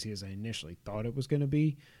crazy as I initially thought it was going to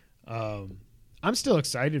be. I'm still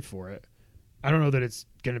excited for it. I don't know that it's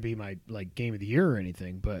going to be my like game of the year or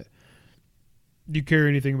anything, but do you care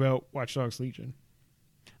anything about Watch Dogs Legion?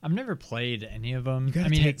 I've never played any of them. I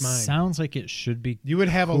mean, it sounds like it should be. You would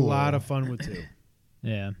have a lot of fun with two.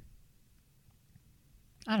 Yeah.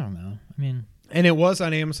 I don't know. I mean, and it was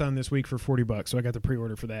on Amazon this week for $40, so I got the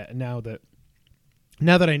pre-order for that. And now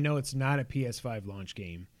that I know it's not a PS5 launch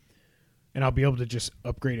game, and I'll be able to just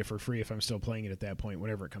upgrade it for free if I'm still playing it at that point,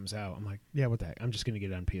 whenever it comes out. I'm like, yeah, what the heck? I'm just going to get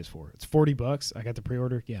it on PS4. It's $40. I got the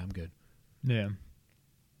pre-order. Yeah, I'm good. Yeah.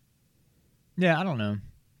 Yeah, I don't know.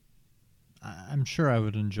 I'm sure I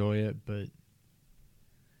would enjoy it, but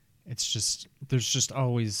it's just there's just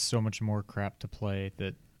always so much more crap to play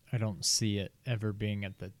that I don't see it ever being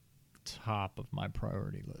at the top of my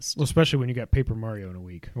priority list. Well, especially when you got Paper Mario in a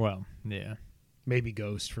week. Well, yeah. Maybe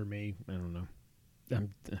Ghost for me. I don't know. I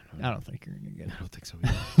don't think you're going to get it. I don't think so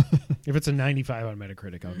either. If it's a 95 on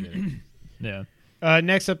Metacritic, I'll get it. Yeah.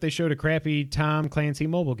 Next up, they showed a crappy Tom Clancy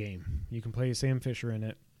mobile game. You can play Sam Fisher in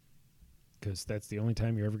it, because that's the only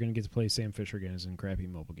time you're ever going to get to play Sam Fisher again is in crappy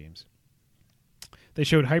mobile games. They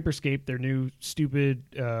showed Hyperscape, their new stupid,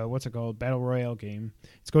 Battle Royale game.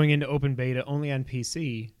 It's going into open beta only on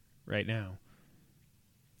PC right now.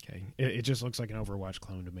 Okay, it just looks like an Overwatch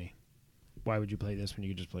clone to me. Why would you play this when you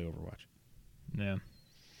could just play Overwatch? Yeah.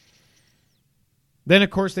 Then, of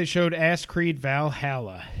course, they showed Assassin's Creed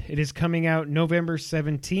Valhalla. It is coming out November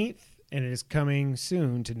 17th. And it is coming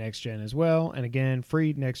soon to next gen as well. And again,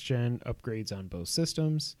 free next gen upgrades on both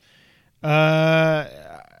systems. I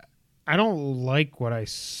don't like what I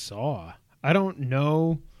saw. I don't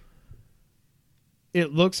know.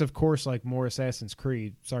 It looks, of course, like more Assassin's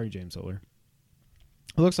Creed. Sorry, James Oler.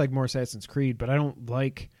 It looks like more Assassin's Creed, but I don't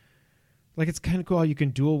like it's kind of cool how you can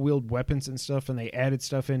dual wield weapons and stuff, and they added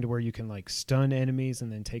stuff into where you can like stun enemies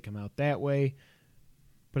and then take them out that way.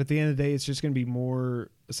 But at the end of the day, it's just going to be more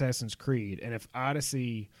Assassin's Creed. And if I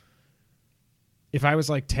was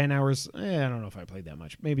like 10 hours, I don't know if I played that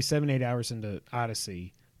much, maybe 7-8 hours into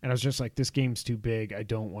Odyssey, and I was just like, this game's too big, I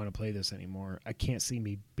don't want to play this anymore. I can't see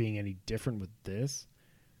me being any different with this.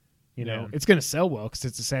 You know, it's going to sell well because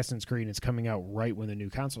it's Assassin's Creed and it's coming out right when the new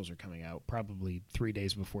consoles are coming out, probably 3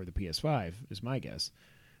 days before the PS5 is my guess.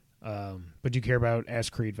 But do you care about Assassin's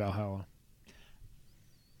Creed Valhalla?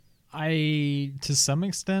 To some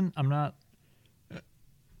extent, I'm not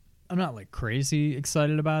like crazy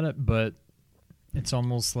excited about it, but it's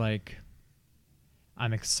almost like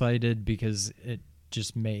I'm excited because it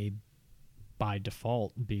just may by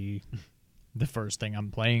default be the first thing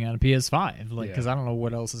I'm playing on a PS5, because I don't know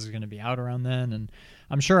what else is going to be out around then, and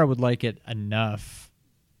I'm sure I would like it enough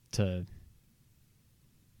to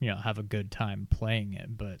have a good time playing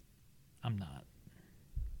it, but I'm not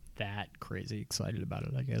that crazy excited about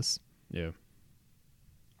it, I guess. Yeah.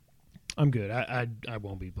 I'm good. I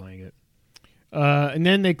won't be playing it. And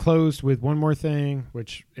then they closed with one more thing,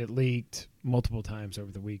 which it leaked multiple times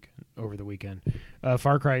over the weekend.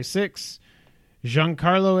 Far Cry 6.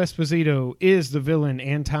 Giancarlo Esposito is the villain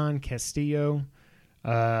Anton Castillo.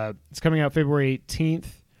 It's coming out February 18th.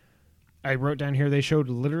 I wrote down here they showed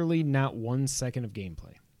literally not 1 second of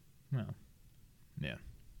gameplay. No. Yeah.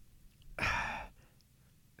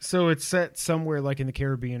 So it's set somewhere like in the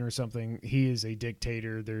Caribbean or something. He is a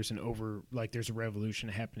dictator. There's a revolution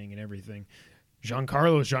happening and everything.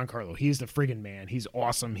 Giancarlo is Giancarlo. He's the friggin' man. He's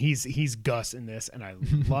awesome. He's Gus in this, and I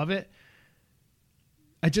love it.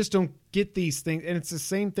 I just don't get these things, and it's the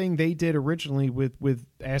same thing they did originally with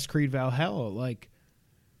Assassin's Creed Valhalla. Like,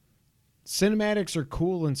 cinematics are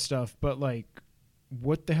cool and stuff, but like,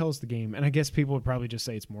 what the hell is the game? And I guess people would probably just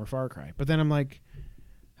say it's more Far Cry. But then I'm like,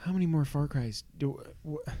 how many more Far Cries do?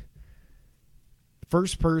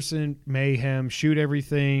 first-person mayhem, shoot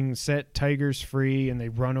everything, set tigers free, and they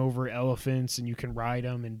run over elephants, and you can ride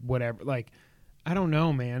them and whatever. Like, I don't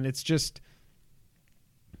know, man. It's just,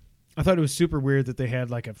 I thought it was super weird that they had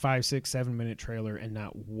like a 5, 6, 7 minute trailer and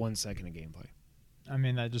not 1 second of gameplay. I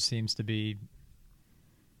mean, that just seems to be,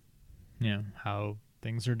 how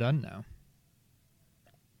things are done now.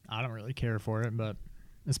 I don't really care for it, but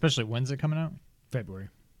especially when's it coming out? February.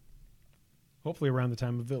 Hopefully around the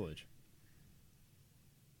time of Village.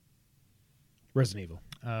 Resident Evil.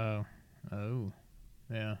 Oh,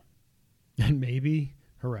 yeah. And maybe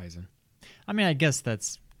Horizon. I mean, I guess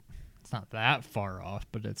it's not that far off,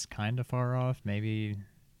 but it's kind of far off. Maybe,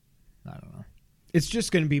 I don't know. It's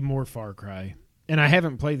just going to be more Far Cry. And I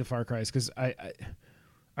haven't played the Far Cries because I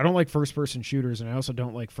don't like first-person shooters, and I also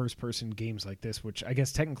don't like first-person games like this, which I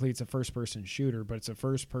guess technically it's a first-person shooter, but it's a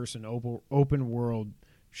first-person open-world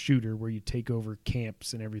shooter where you take over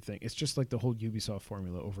camps and everything. It's just like the whole Ubisoft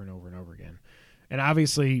formula over and over and over again. And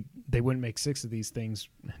obviously, they wouldn't make 6 of these things,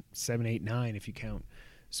 7, 8, 9 if you count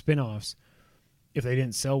spin-offs, if they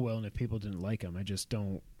didn't sell well and if people didn't like them. I just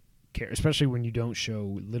don't care, especially when you don't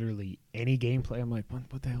show literally any gameplay. I'm like,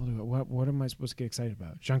 what the hell what am I supposed to get excited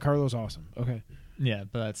about? Giancarlo's awesome. Okay. Yeah,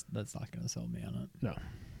 but that's not going to sell me on it. No.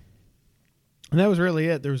 And that was really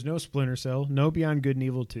it. There was no Splinter Cell, no Beyond Good and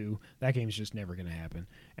Evil 2. That game's just never going to happen.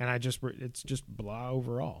 And it's just blah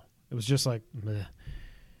overall. It was just like, meh.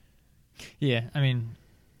 Yeah, I mean,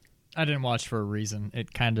 I didn't watch for a reason. It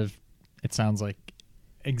sounds like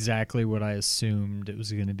exactly what I assumed it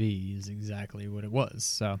was going to be is exactly what it was.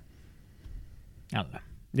 So, I don't know.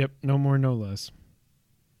 Yep, no more, no less.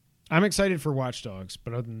 I'm excited for Watch Dogs,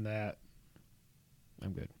 but other than that,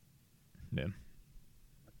 I'm good. Yeah.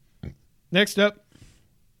 Next up,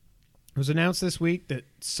 it was announced this week that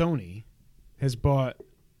Sony has bought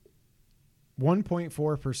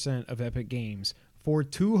 1.4% of Epic Games for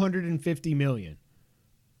 $250 million.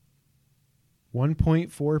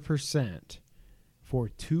 1.4% for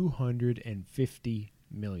 $250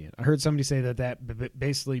 million. I heard somebody say that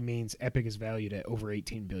basically means Epic is valued at over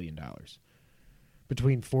 $18 billion.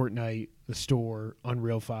 Between Fortnite, the store,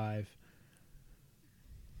 Unreal 5.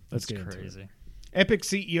 That's crazy. Epic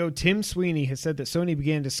CEO Tim Sweeney has said that Sony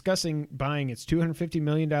began discussing buying its $250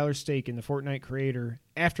 million stake in the Fortnite creator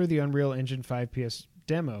after the Unreal Engine 5 PS5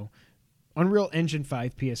 demo,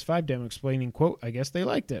 explaining, quote, I guess they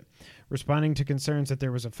liked it. Responding to concerns that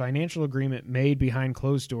there was a financial agreement made behind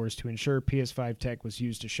closed doors to ensure PS5 tech was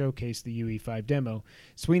used to showcase the UE5 demo,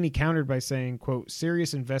 Sweeney countered by saying, quote,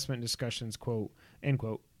 serious investment discussions, quote, end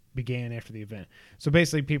quote, began after the event. So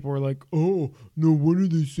basically people were like, oh, no wonder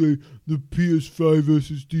they say the PS5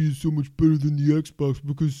 SSD is so much better than the Xbox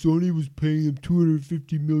because Sony was paying them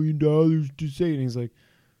 $250 million to say it. And he's like,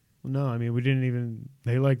 well, no, I mean,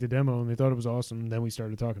 they liked the demo and they thought it was awesome. And then we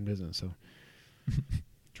started talking business. So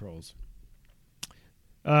trolls.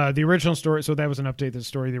 The original story, so that was an update to the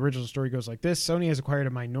story. The original story goes like this. Sony has acquired a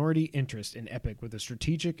minority interest in Epic with a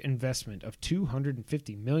strategic investment of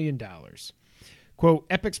 $250 million. Quote,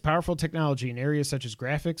 Epic's powerful technology in areas such as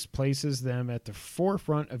graphics places them at the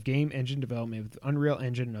forefront of game engine development with Unreal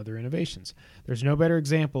Engine and other innovations. There's no better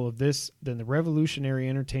example of this than the revolutionary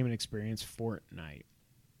entertainment experience Fortnite.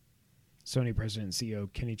 Sony President and CEO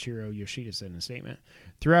Kenichiro Yoshida said in a statement,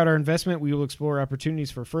 throughout our investment, we will explore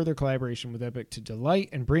opportunities for further collaboration with Epic to delight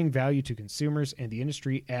and bring value to consumers and the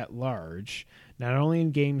industry at large, not only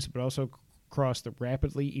in games, but also across the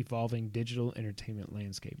rapidly evolving digital entertainment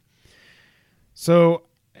landscape. So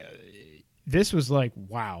this was like,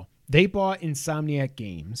 wow. They bought Insomniac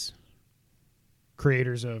Games,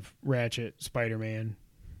 creators of Ratchet, Spider-Man,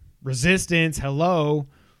 Resistance, Hello,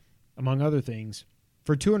 among other things,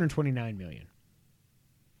 for $229 million.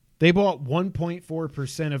 They bought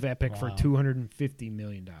 1.4% of Epic for $250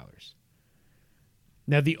 million.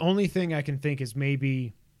 Now, the only thing I can think is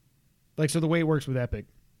maybe, so the way it works with Epic,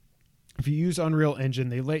 if you use Unreal Engine,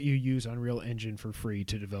 they let you use Unreal Engine for free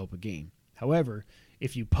to develop a game. However,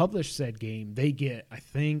 if you publish said game, they get, I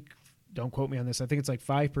think, don't quote me on this, I think it's like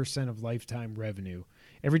 5% of lifetime revenue.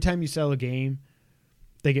 Every time you sell a game,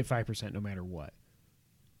 they get 5% no matter what.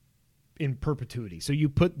 In perpetuity. So you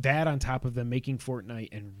put that on top of them making Fortnite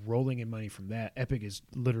and rolling in money from that. Epic is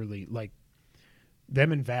literally like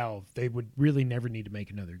them and Valve. They would really never need to make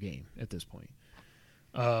another game at this point.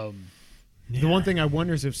 The one thing I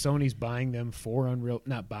wonder is if Sony's buying them for Unreal,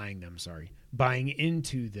 not buying them, sorry, buying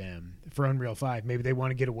into them for Unreal 5. Maybe they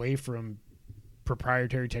want to get away from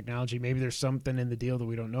proprietary technology. Maybe there's something in the deal that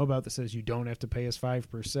we don't know about that says you don't have to pay us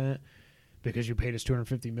 5% because you paid us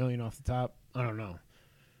 $250 million off the top. I don't know.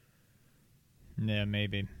 Yeah,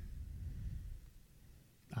 maybe.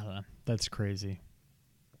 I don't know. That's crazy.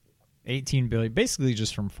 $18 billion, basically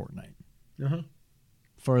just from Fortnite. Uh-huh.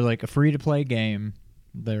 For like a free-to-play game,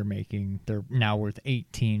 they're now worth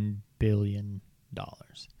 $18 billion.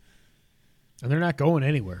 And they're not going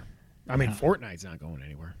anywhere. I mean, Fortnite's not going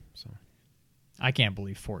anywhere. So I can't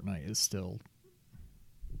believe Fortnite is still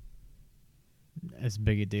as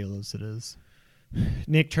big a deal as it is.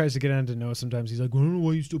 Nick tries to get on to Noah sometimes. He's like, well, I don't know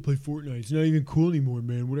why you still play Fortnite. It's not even cool anymore,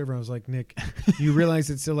 man. Whatever. I was like, Nick, you realize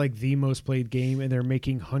it's still like the most played game, and they're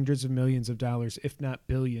making hundreds of millions of dollars, if not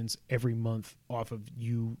billions, every month off of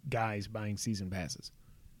you guys buying season passes.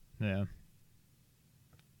 Yeah.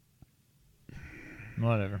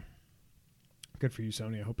 Whatever. Good for you,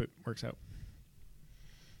 Sony. I hope it works out.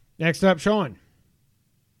 Next up, Sean.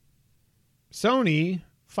 Sony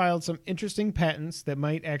filed some interesting patents that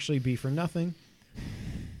might actually be for nothing,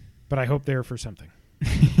 but I hope they're for something.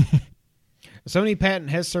 A Sony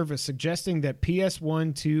patent has surfaced suggesting that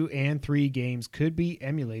PS1, 2, and 3 games could be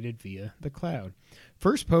emulated via the cloud.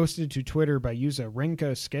 First posted to Twitter by user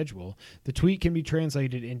Renka Schedule, the tweet can be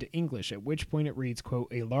translated into English, at which point it reads, quote,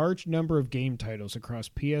 a large number of game titles across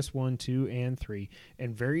PS1, 2, and 3,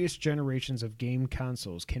 and various generations of game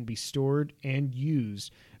consoles can be stored and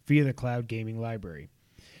used via the cloud gaming library.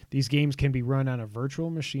 These games can be run on a virtual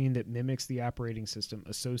machine that mimics the operating system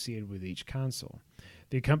associated with each console.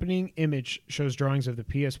 The accompanying image shows drawings of the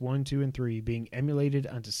PS1, 2, and 3 being emulated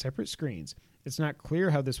onto separate screens. It's not clear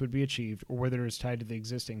how this would be achieved or whether it is tied to the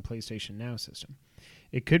existing PlayStation Now system.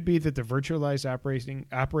 It could be that the virtualized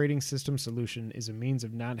operating system solution is a means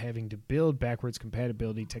of not having to build backwards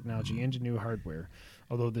compatibility technology into new hardware,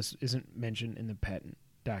 although this isn't mentioned in the patent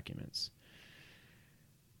documents.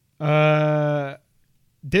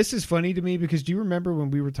 This is funny to me because do you remember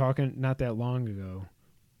when we were talking not that long ago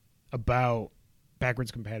about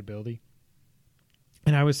backwards compatibility?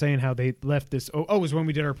 And I was saying how they left this. Oh, it was when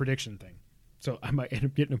we did our prediction thing. So I might end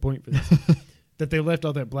up getting a point for this. That they left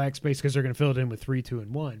all that black space because they're going to fill it in with 3, 2,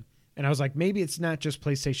 and 1. And I was like, maybe it's not just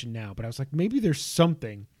PlayStation Now, but I was like, maybe there's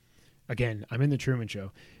something. Again, I'm in the Truman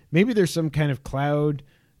Show. Maybe there's some kind of cloud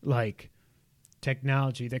like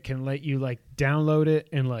technology that can let you like download it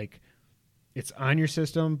and like it's on your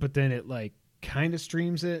system, but then it like kind of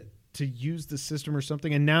streams it to use the system or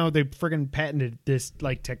something. And now they friggin' patented this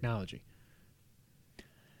like technology.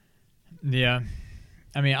 Yeah.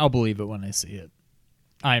 I mean, I'll believe it when I see it.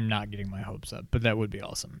 I'm not getting my hopes up, but that would be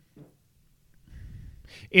awesome.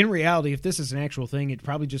 In reality, if this is an actual thing, it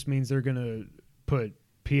probably just means they're going to put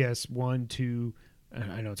PS1, 2,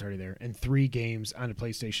 I know it's already there, and 3 games onto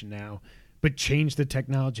PlayStation Now, but change the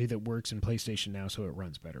technology that works in PlayStation Now so it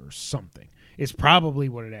runs better or something. It's probably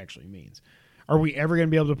what it actually means. Are we ever going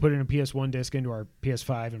to be able to put in a PS1 disc into our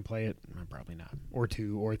PS5 and play it? Probably not. Or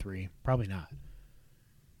 2 or 3. Probably not.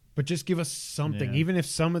 But just give us something. Yeah. Even if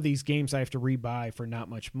some of these games I have to rebuy for not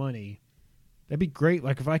much money, that'd be great.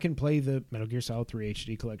 Like if I can play the Metal Gear Solid 3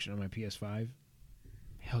 HD collection on my PS5,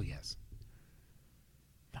 hell yes.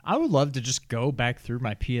 I would love to just go back through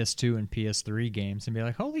my PS2 and PS3 games and be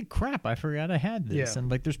like, holy crap, I forgot I had this. Yeah.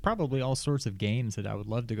 And like there's probably all sorts of games that I would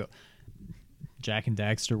love to go. Jak and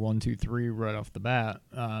Daxter 1, 2, 3 right off the bat.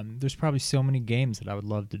 There's probably so many games that I would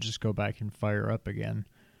love to just go back and fire up again.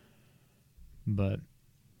 But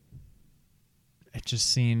it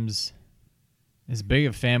just seems, as big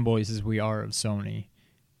of fanboys as we are of Sony,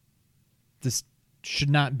 this should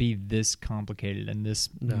not be this complicated and this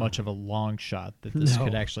much of a long shot that this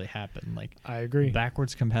could actually happen. Like, I agree.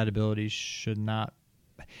 Backwards compatibility should not.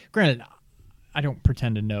 Granted, I don't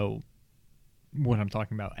pretend to know what I'm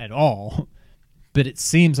talking about at all, but it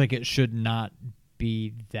seems like it should not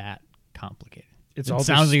be that complicated. It sounds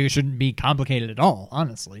like it shouldn't be complicated at all,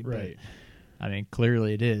 honestly. Right. But, I mean,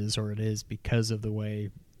 clearly it is, or it is because of the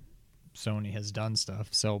way Sony has done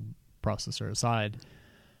stuff, cell processor aside.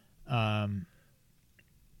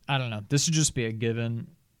 I don't know. This should just be a given.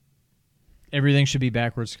 Everything should be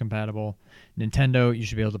backwards compatible. Nintendo, you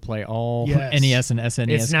should be able to play all NES and SNES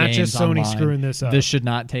games. It's not just Sony online. Screwing this up. This should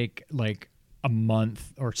not take like a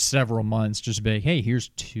month or several months just to be like, hey, here's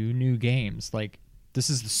 2 new games. Like, this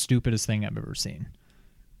is the stupidest thing I've ever seen.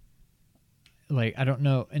 Like, I don't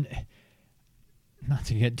know. And not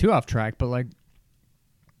to get too off track, but like,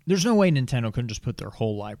 there's no way Nintendo couldn't just put their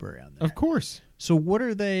whole library on there. Of course. So what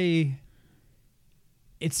are they?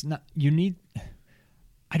 It's not. You need.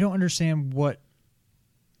 I don't understand what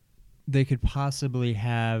they could possibly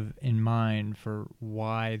have in mind for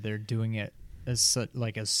why they're doing it as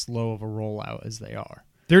slow of a rollout as they are.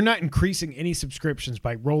 They're not increasing any subscriptions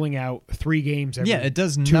by rolling out 3 games every it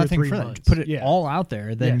does 2 nothing or 3 for months. them. Put it all out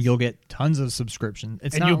there, then you'll get tons of subscriptions.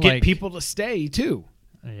 It's and not you'll like, get people to stay too.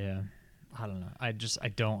 Yeah, I don't know. I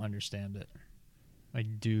don't understand it. I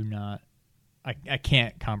do not. I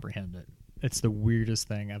can't comprehend it. It's the weirdest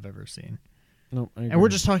thing I've ever seen. No, and we're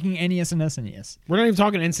just talking NES and SNES. We're not even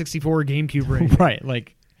talking N64 or GameCube right now. Right,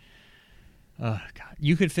 like, God,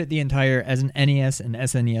 you could fit the entire as an NES and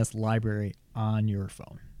SNES library on your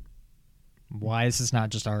phone. Why is this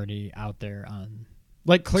not just already out there on?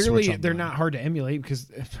 Like, clearly they're not hard to emulate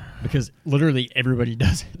because literally everybody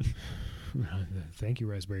does it. Thank you,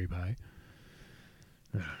 Raspberry Pi.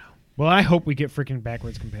 I don't know. Well, I hope we get freaking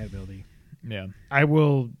backwards compatibility. Yeah, I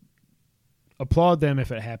will applaud them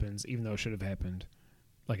if it happens, even though it should have happened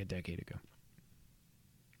like a decade ago.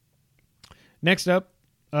 Next up,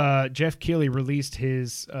 Jeff Keighley released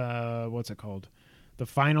his, what's it called? The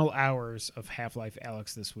final hours of Half-Life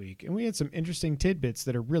Alyx this week. And we had some interesting tidbits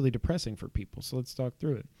that are really depressing for people, so let's talk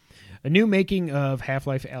through it. A new making of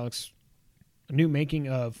Half-Life Alyx, a new making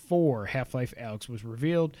of 4 Half-Life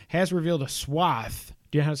Alyx has revealed a swath.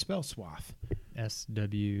 Do you know how to spell swath?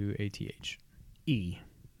 SWATH. E.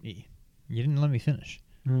 You didn't let me finish.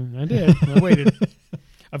 I did. I waited.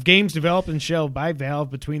 Of games developed and shelved by Valve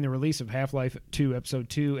between the release of Half-Life 2 Episode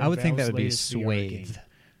 2 and I would Valve's think that would be latest VR game. swathe.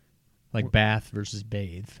 Like bath versus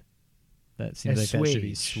bathe. That seems like that should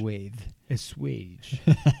be swathe. Assuage.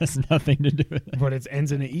 Has nothing to do with it. But it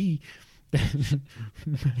ends in an E.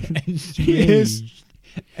 He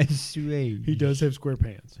does have square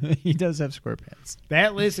pants. He does have square pants.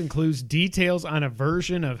 That list includes details on a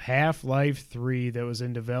version of Half-Life 3 that was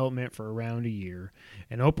in development for around a year,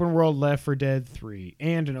 an open-world Left 4 Dead 3,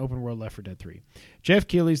 and an open-world Left 4 Dead 3. Jeff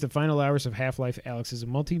Keighley's The Final Hours of Half-Life Alyx is a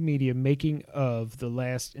multimedia making of the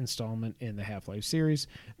last installment in the Half-Life series.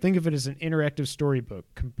 Think of it as an interactive storybook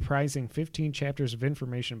comprising 15 chapters of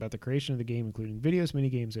information about the creation of the game, including videos,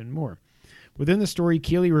 minigames, and more. Within the story,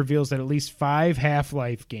 Keighley reveals that at least 5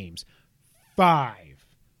 Half-Life games, 5,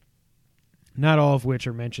 not all of which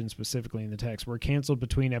are mentioned specifically in the text, were canceled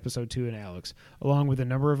between Episode 2 and Alyx, along with a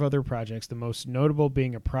number of other projects, the most notable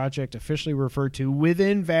being a project officially referred to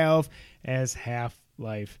within Valve as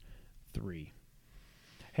Half-Life 3.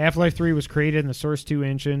 Half-Life 3 was created in the Source 2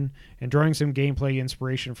 engine and drawing some gameplay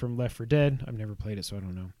inspiration from Left 4 Dead. I've never played it, so I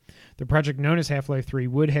don't know. The project known as Half-Life 3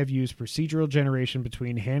 would have used procedural generation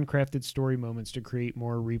between handcrafted story moments to create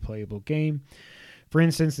more replayable game. For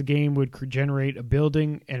instance, the game would generate a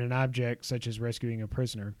building and an object, such as rescuing a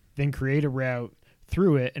prisoner, then create a route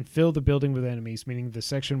through it and fill the building with enemies, meaning the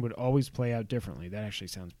section would always play out differently. That actually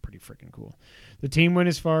sounds pretty freaking cool. The team went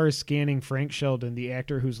as far as scanning Frank Sheldon, the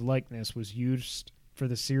actor whose likeness was used for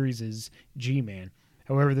the series' G-Man.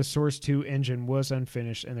 However, the Source 2 engine was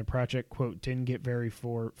unfinished and the project, quote, didn't get very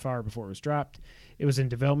far before it was dropped. It was in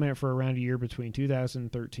development for around a year between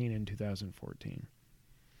 2013 and 2014.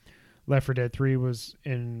 Left 4 Dead 3 was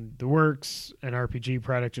in the works, an RPG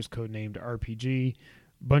product just codenamed RPG, a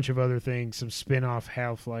bunch of other things, some spin-off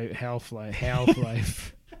Half-Life.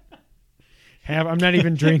 I'm not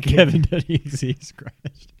even drinking. Kevin.exe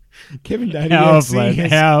crashed. Kevin.exe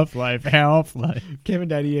Half-Life.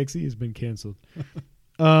 Kevin.exe has been canceled.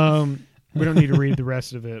 We don't need to read the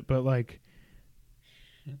rest of it, but like,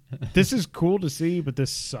 this is cool to see, but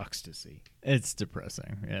this sucks to see. It's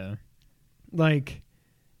depressing, yeah. Like,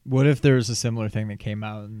 what if there was a similar thing that came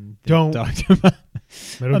out and don't talked about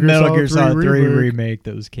a Metal Gear Solid 3 remake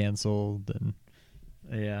that was canceled? And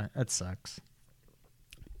yeah, that sucks.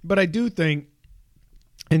 But I do think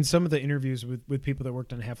in some of the interviews with people that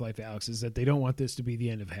worked on Half-Life Alyx is that they don't want this to be the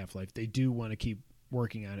end of Half-Life. They do want to keep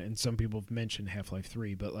working on it, and some people have mentioned Half-Life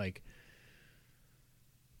 3, but like,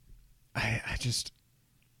 I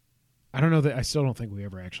don't know that I still don't think we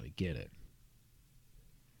ever actually get it.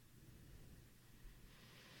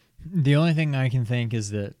 The only thing I can think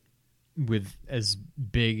is that with as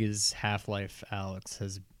big as Half-Life Alyx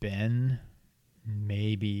has been,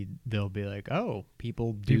 maybe they'll be like, oh,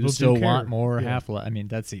 people still want more Half-Life. I mean,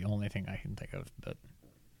 that's the only thing I can think of. But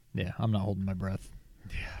yeah, I'm not holding my breath.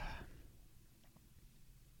 Yeah.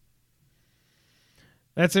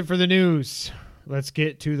 That's it for the news. Let's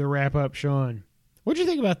get to the wrap-up, Sean. What'd you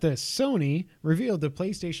think about this? Sony revealed the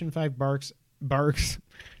PlayStation 5 barks.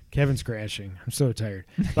 Kevin's crashing. I'm so tired.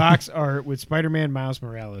 Box art with Spider-Man Miles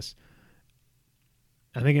Morales.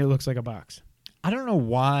 I think it looks like a box. I don't know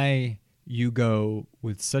why you go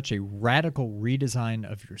with such a radical redesign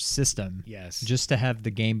of your system. Yes. Just to have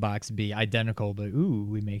the game box be identical, but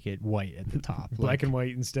we make it white at the top. Black and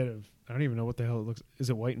white instead of, I don't even know what the hell it looks. Is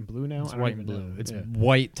it white and blue now? It's white and blue. It's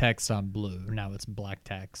white text on blue. Now it's black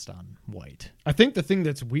text on white. I think the thing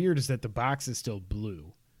that's weird is that the box is still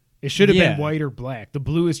blue. It should have been white or black. The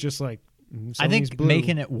blue is just like, I think blue.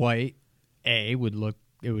 Making it white, it would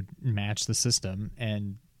match the system,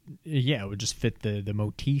 and it would just fit the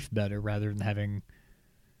motif better rather than having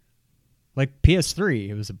Like PS3,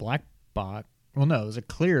 it was a black box. Well, no, it was a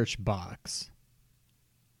clearish box.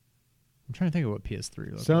 I'm trying to think of what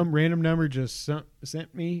PS3 looked Some random number just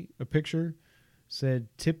sent me a picture. Said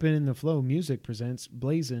Tippin' in the Flow Music presents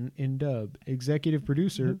Blazin' in dub. Executive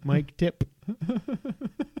producer Mike Tipp.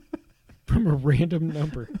 From a random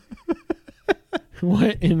number.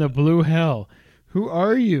 What in the blue hell? Who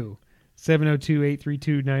are you?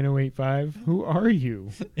 702-832-9085. Who are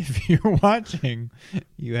you? If you're watching,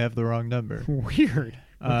 you have the wrong number. Weird.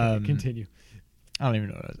 Okay, continue. I don't even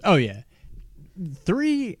know what it is. Oh, yeah.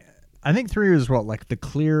 3, I think 3 was what, like the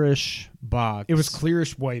clearish box. It was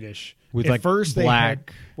clearish whitish. With at like first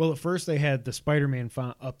black. At first they had the Spider-Man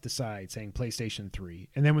font up the side saying PlayStation 3.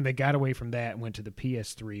 And then when they got away from that and went to the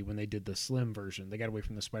PS3, when they did the slim version, they got away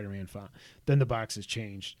from the Spider-Man font. Then the boxes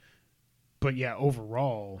changed. But yeah,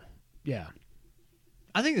 overall, yeah.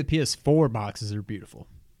 I think the PS4 boxes are beautiful.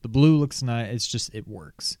 The blue looks nice. It's just, it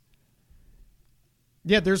works.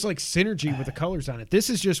 Yeah, there's like synergy with the colors on it. This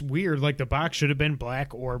is just weird. Like the box should have been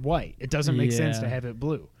black or white. It doesn't make sense to have it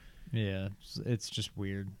blue. Yeah, it's just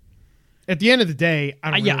weird. At the end of the day,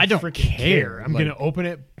 I don't freaking care. I'm going to open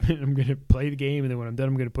it, I'm going to play the game, and then when I'm done,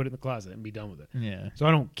 I'm going to put it in the closet and be done with it. Yeah. So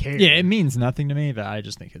I don't care. Yeah, it means nothing to me, but I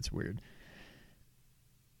just think it's weird.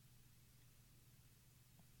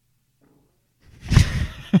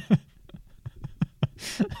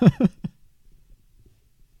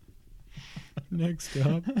 Next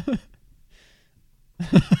up.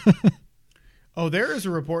 Oh, there is a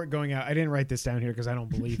report going out. I didn't write this down here because I don't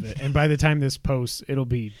believe it. And by the time this posts, it'll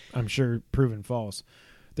be, I'm sure, proven false.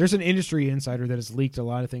 There's an industry insider that has leaked a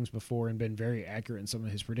lot of things before and been very accurate in some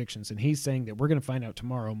of his predictions. And he's saying that we're going to find out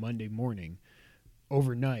tomorrow, Monday morning,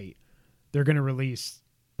 overnight, they're going to release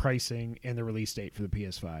pricing and the release date for the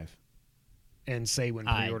PS5 and say when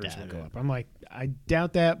pre-orders will go up. I'm like, I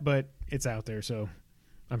doubt that, but it's out there. So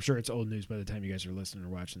I'm sure it's old news by the time you guys are listening or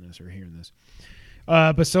watching this or hearing this.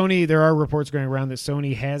 But Sony, there are reports going around that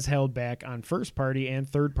Sony has held back on first-party and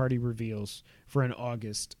third-party reveals for an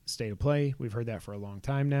August state of play. We've heard that for a long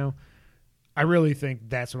time now. I really think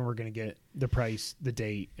that's when we're going to get the price, the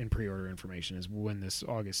date, and pre-order information is when this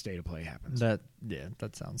August state of play happens. That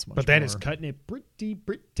sounds much. But that is cutting it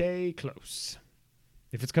pretty close.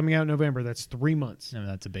 If it's coming out in November, that's 3 months. I mean,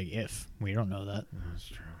 that's a big if. We don't know that. That's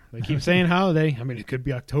true. They keep saying holiday. I mean, it could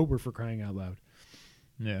be October for crying out loud.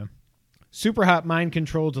 Yeah. Super Hot Mind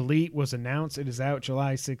Control Delete was announced. It is out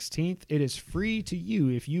July 16th. It is free to you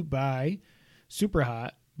if you buy Super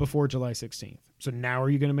Hot before July 16th. So now are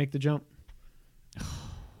you going to make the jump?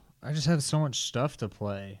 I just have so much stuff to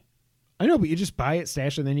play. I know, but you just buy it,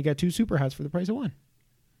 stash it, and then you got 2 Super Hots for the price of 1.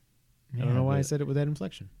 Yeah, I don't know why I said it with that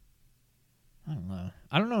inflection. I don't know.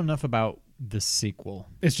 I don't know enough about the sequel.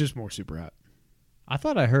 It's just more Super Hot. I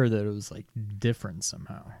thought I heard that it was like different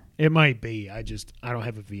somehow. It might be. I don't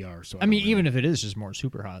have a VR, so I mean, even if it is just more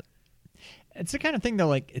Super Hot, it's the kind of thing that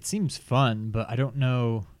like it seems fun, but I don't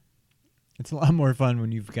know. It's a lot more fun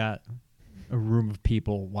when you've got a room of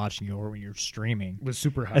people watching you or when you're streaming with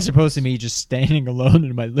Super Hot, as opposed to me just standing alone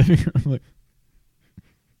in my living room,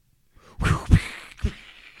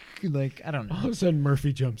 like I don't know. All of a sudden,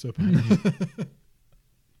 Murphy jumps up.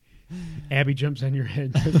 Abby jumps on your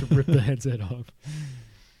head and tries to rip the headset off.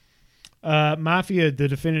 Mafia, the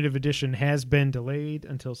definitive edition, has been delayed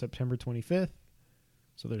until September 25th.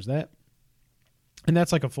 So there's that. And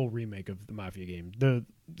that's like a full remake of the Mafia game. The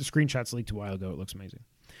screenshots leaked a while ago. It looks amazing.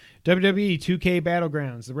 WWE 2K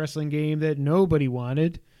Battlegrounds, the wrestling game that nobody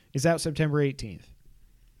wanted, is out September 18th.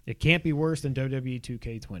 It can't be worse than WWE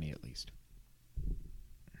 2K20 at least.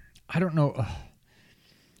 I don't know.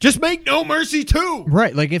 Just make No Mercy 2!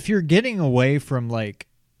 Right, like if you're getting away from like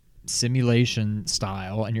simulation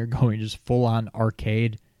style and you're going just full on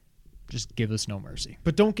arcade, just give us No Mercy.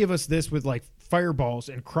 But don't give us this with like fireballs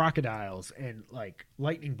and crocodiles and like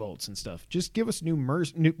lightning bolts and stuff. Just give us New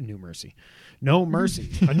Mercy. No Mercy.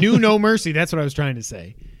 A new No Mercy. That's what I was trying to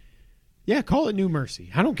say. Yeah, call it New Mercy.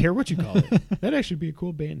 I don't care what you call it. That'd actually be a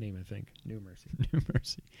cool band name, I think. New Mercy. New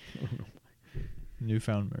Mercy.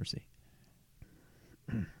 Newfound Mercy.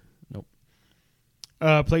 Nope.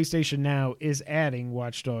 PlayStation Now is adding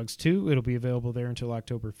Watch Dogs 2. It'll be available there until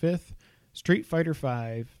October 5th. Street Fighter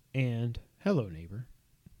 5 and Hello Neighbor.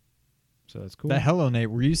 So that's cool. The Hello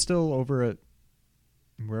Neighbor. Were you still over at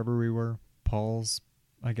wherever we were? Paul's,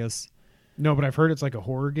 I guess. No, but I've heard it's like a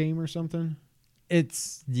horror game or something.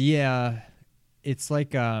 It's like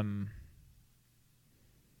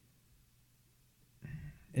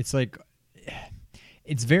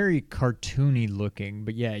it's very cartoony looking,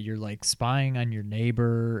 but yeah, you're like spying on your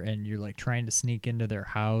neighbor and you're like trying to sneak into their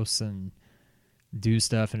house, and do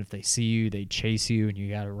stuff, and if they see you, they chase you, and you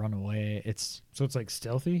got to run away. So it's like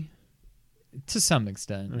stealthy? To some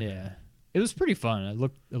extent, Okay. yeah. It was pretty fun. It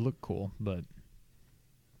looked cool, but...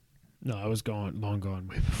 No, I was long gone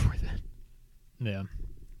way before then. Yeah.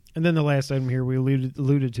 And then the last item here, we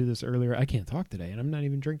alluded to this earlier. I can't talk today, and I'm not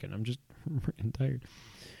even drinking. I'm just tired.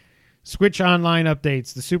 Switch Online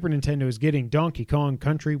updates. The Super Nintendo is getting Donkey Kong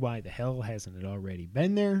Country. Why the hell hasn't it already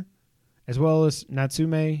been there? As well as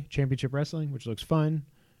Natsume Championship Wrestling, which looks fun,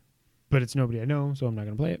 but it's nobody I know, so I'm not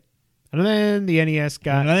going to play it. And then the NES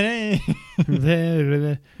got...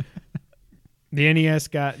 the NES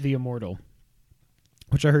got The Immortal,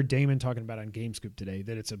 which I heard Damon talking about on GameScoop today,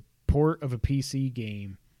 that it's a port of a PC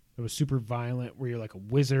game that was super violent, where you're like a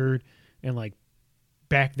wizard, and like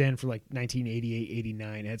back then for like 1988,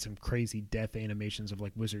 89, it had some crazy death animations of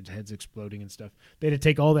like wizards' heads exploding and stuff. They had to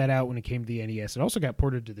take all that out when it came to the NES. It also got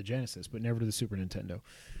ported to the Genesis, but never to the Super Nintendo.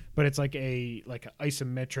 But it's like an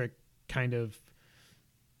isometric kind of...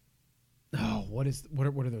 Oh, what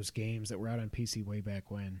are those games that were out on PC way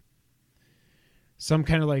back when? Some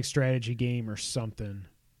kind of like strategy game or something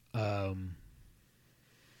that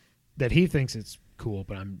he thinks it's cool,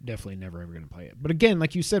 but I'm definitely never ever going to play it. But again,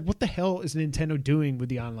 like you said, what the hell is Nintendo doing with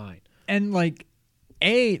the online? And like,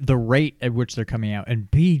 A, the rate at which they're coming out, and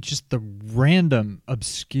B, just the random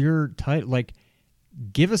obscure title. Like,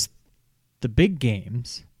 give us the big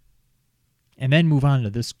games and then move on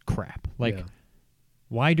to this crap. Like, yeah.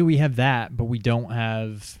 Why do we have that, but we don't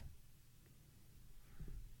have...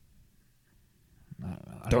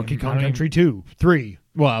 Donkey Kong Country 2, 3.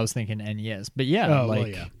 Well, I was thinking NES, but yeah,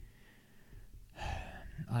 yeah.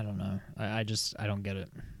 I don't know. I don't get it.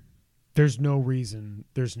 There's no reason.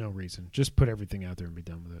 Just put everything out there and be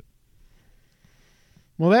done with it.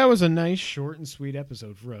 Well, that was a nice, short and sweet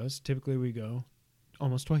episode for us. Typically, we go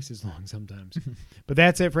almost twice as long sometimes. But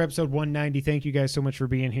that's it for episode 190. Thank you guys so much for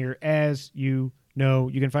being here. As you know,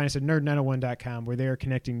 you can find us at nerd901.com, where they are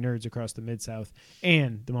connecting nerds across the Mid-South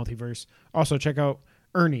and the multiverse. Also, check out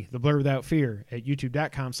Ernie, the Blur Without Fear, at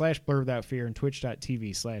youtube.com/Blur Without Fear and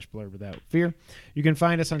twitch.tv/Blur Without Fear. You can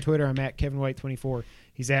find us on Twitter. I'm at Kevin White 24.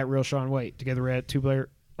 He's at Real Sean White. Together we're at 2Blair_.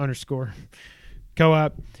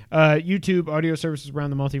 Co-op. YouTube, audio services around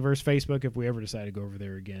the multiverse. Facebook, if we ever decide to go over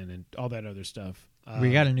there again, and all that other stuff.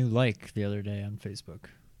 We got a new like the other day on Facebook,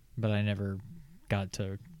 but I never got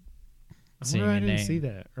to see your name. I didn't see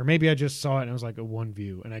that. Or maybe I just saw it and it was like a one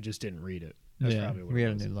view and I just didn't read it. That's probably what we it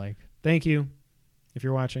had was. a new like. Thank you if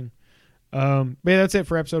you're watching. But yeah, that's it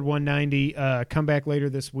for episode 190. Come back later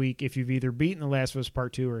this week if you've either beaten The Last of Us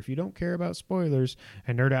Part 2 or if you don't care about spoilers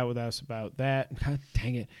and nerd out with us about that. God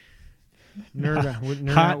dang it. Nerd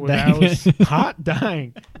out with us. Hot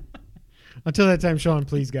dying. Until that time, Sean,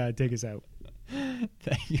 please, God, take us out.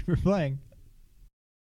 Thank you for playing.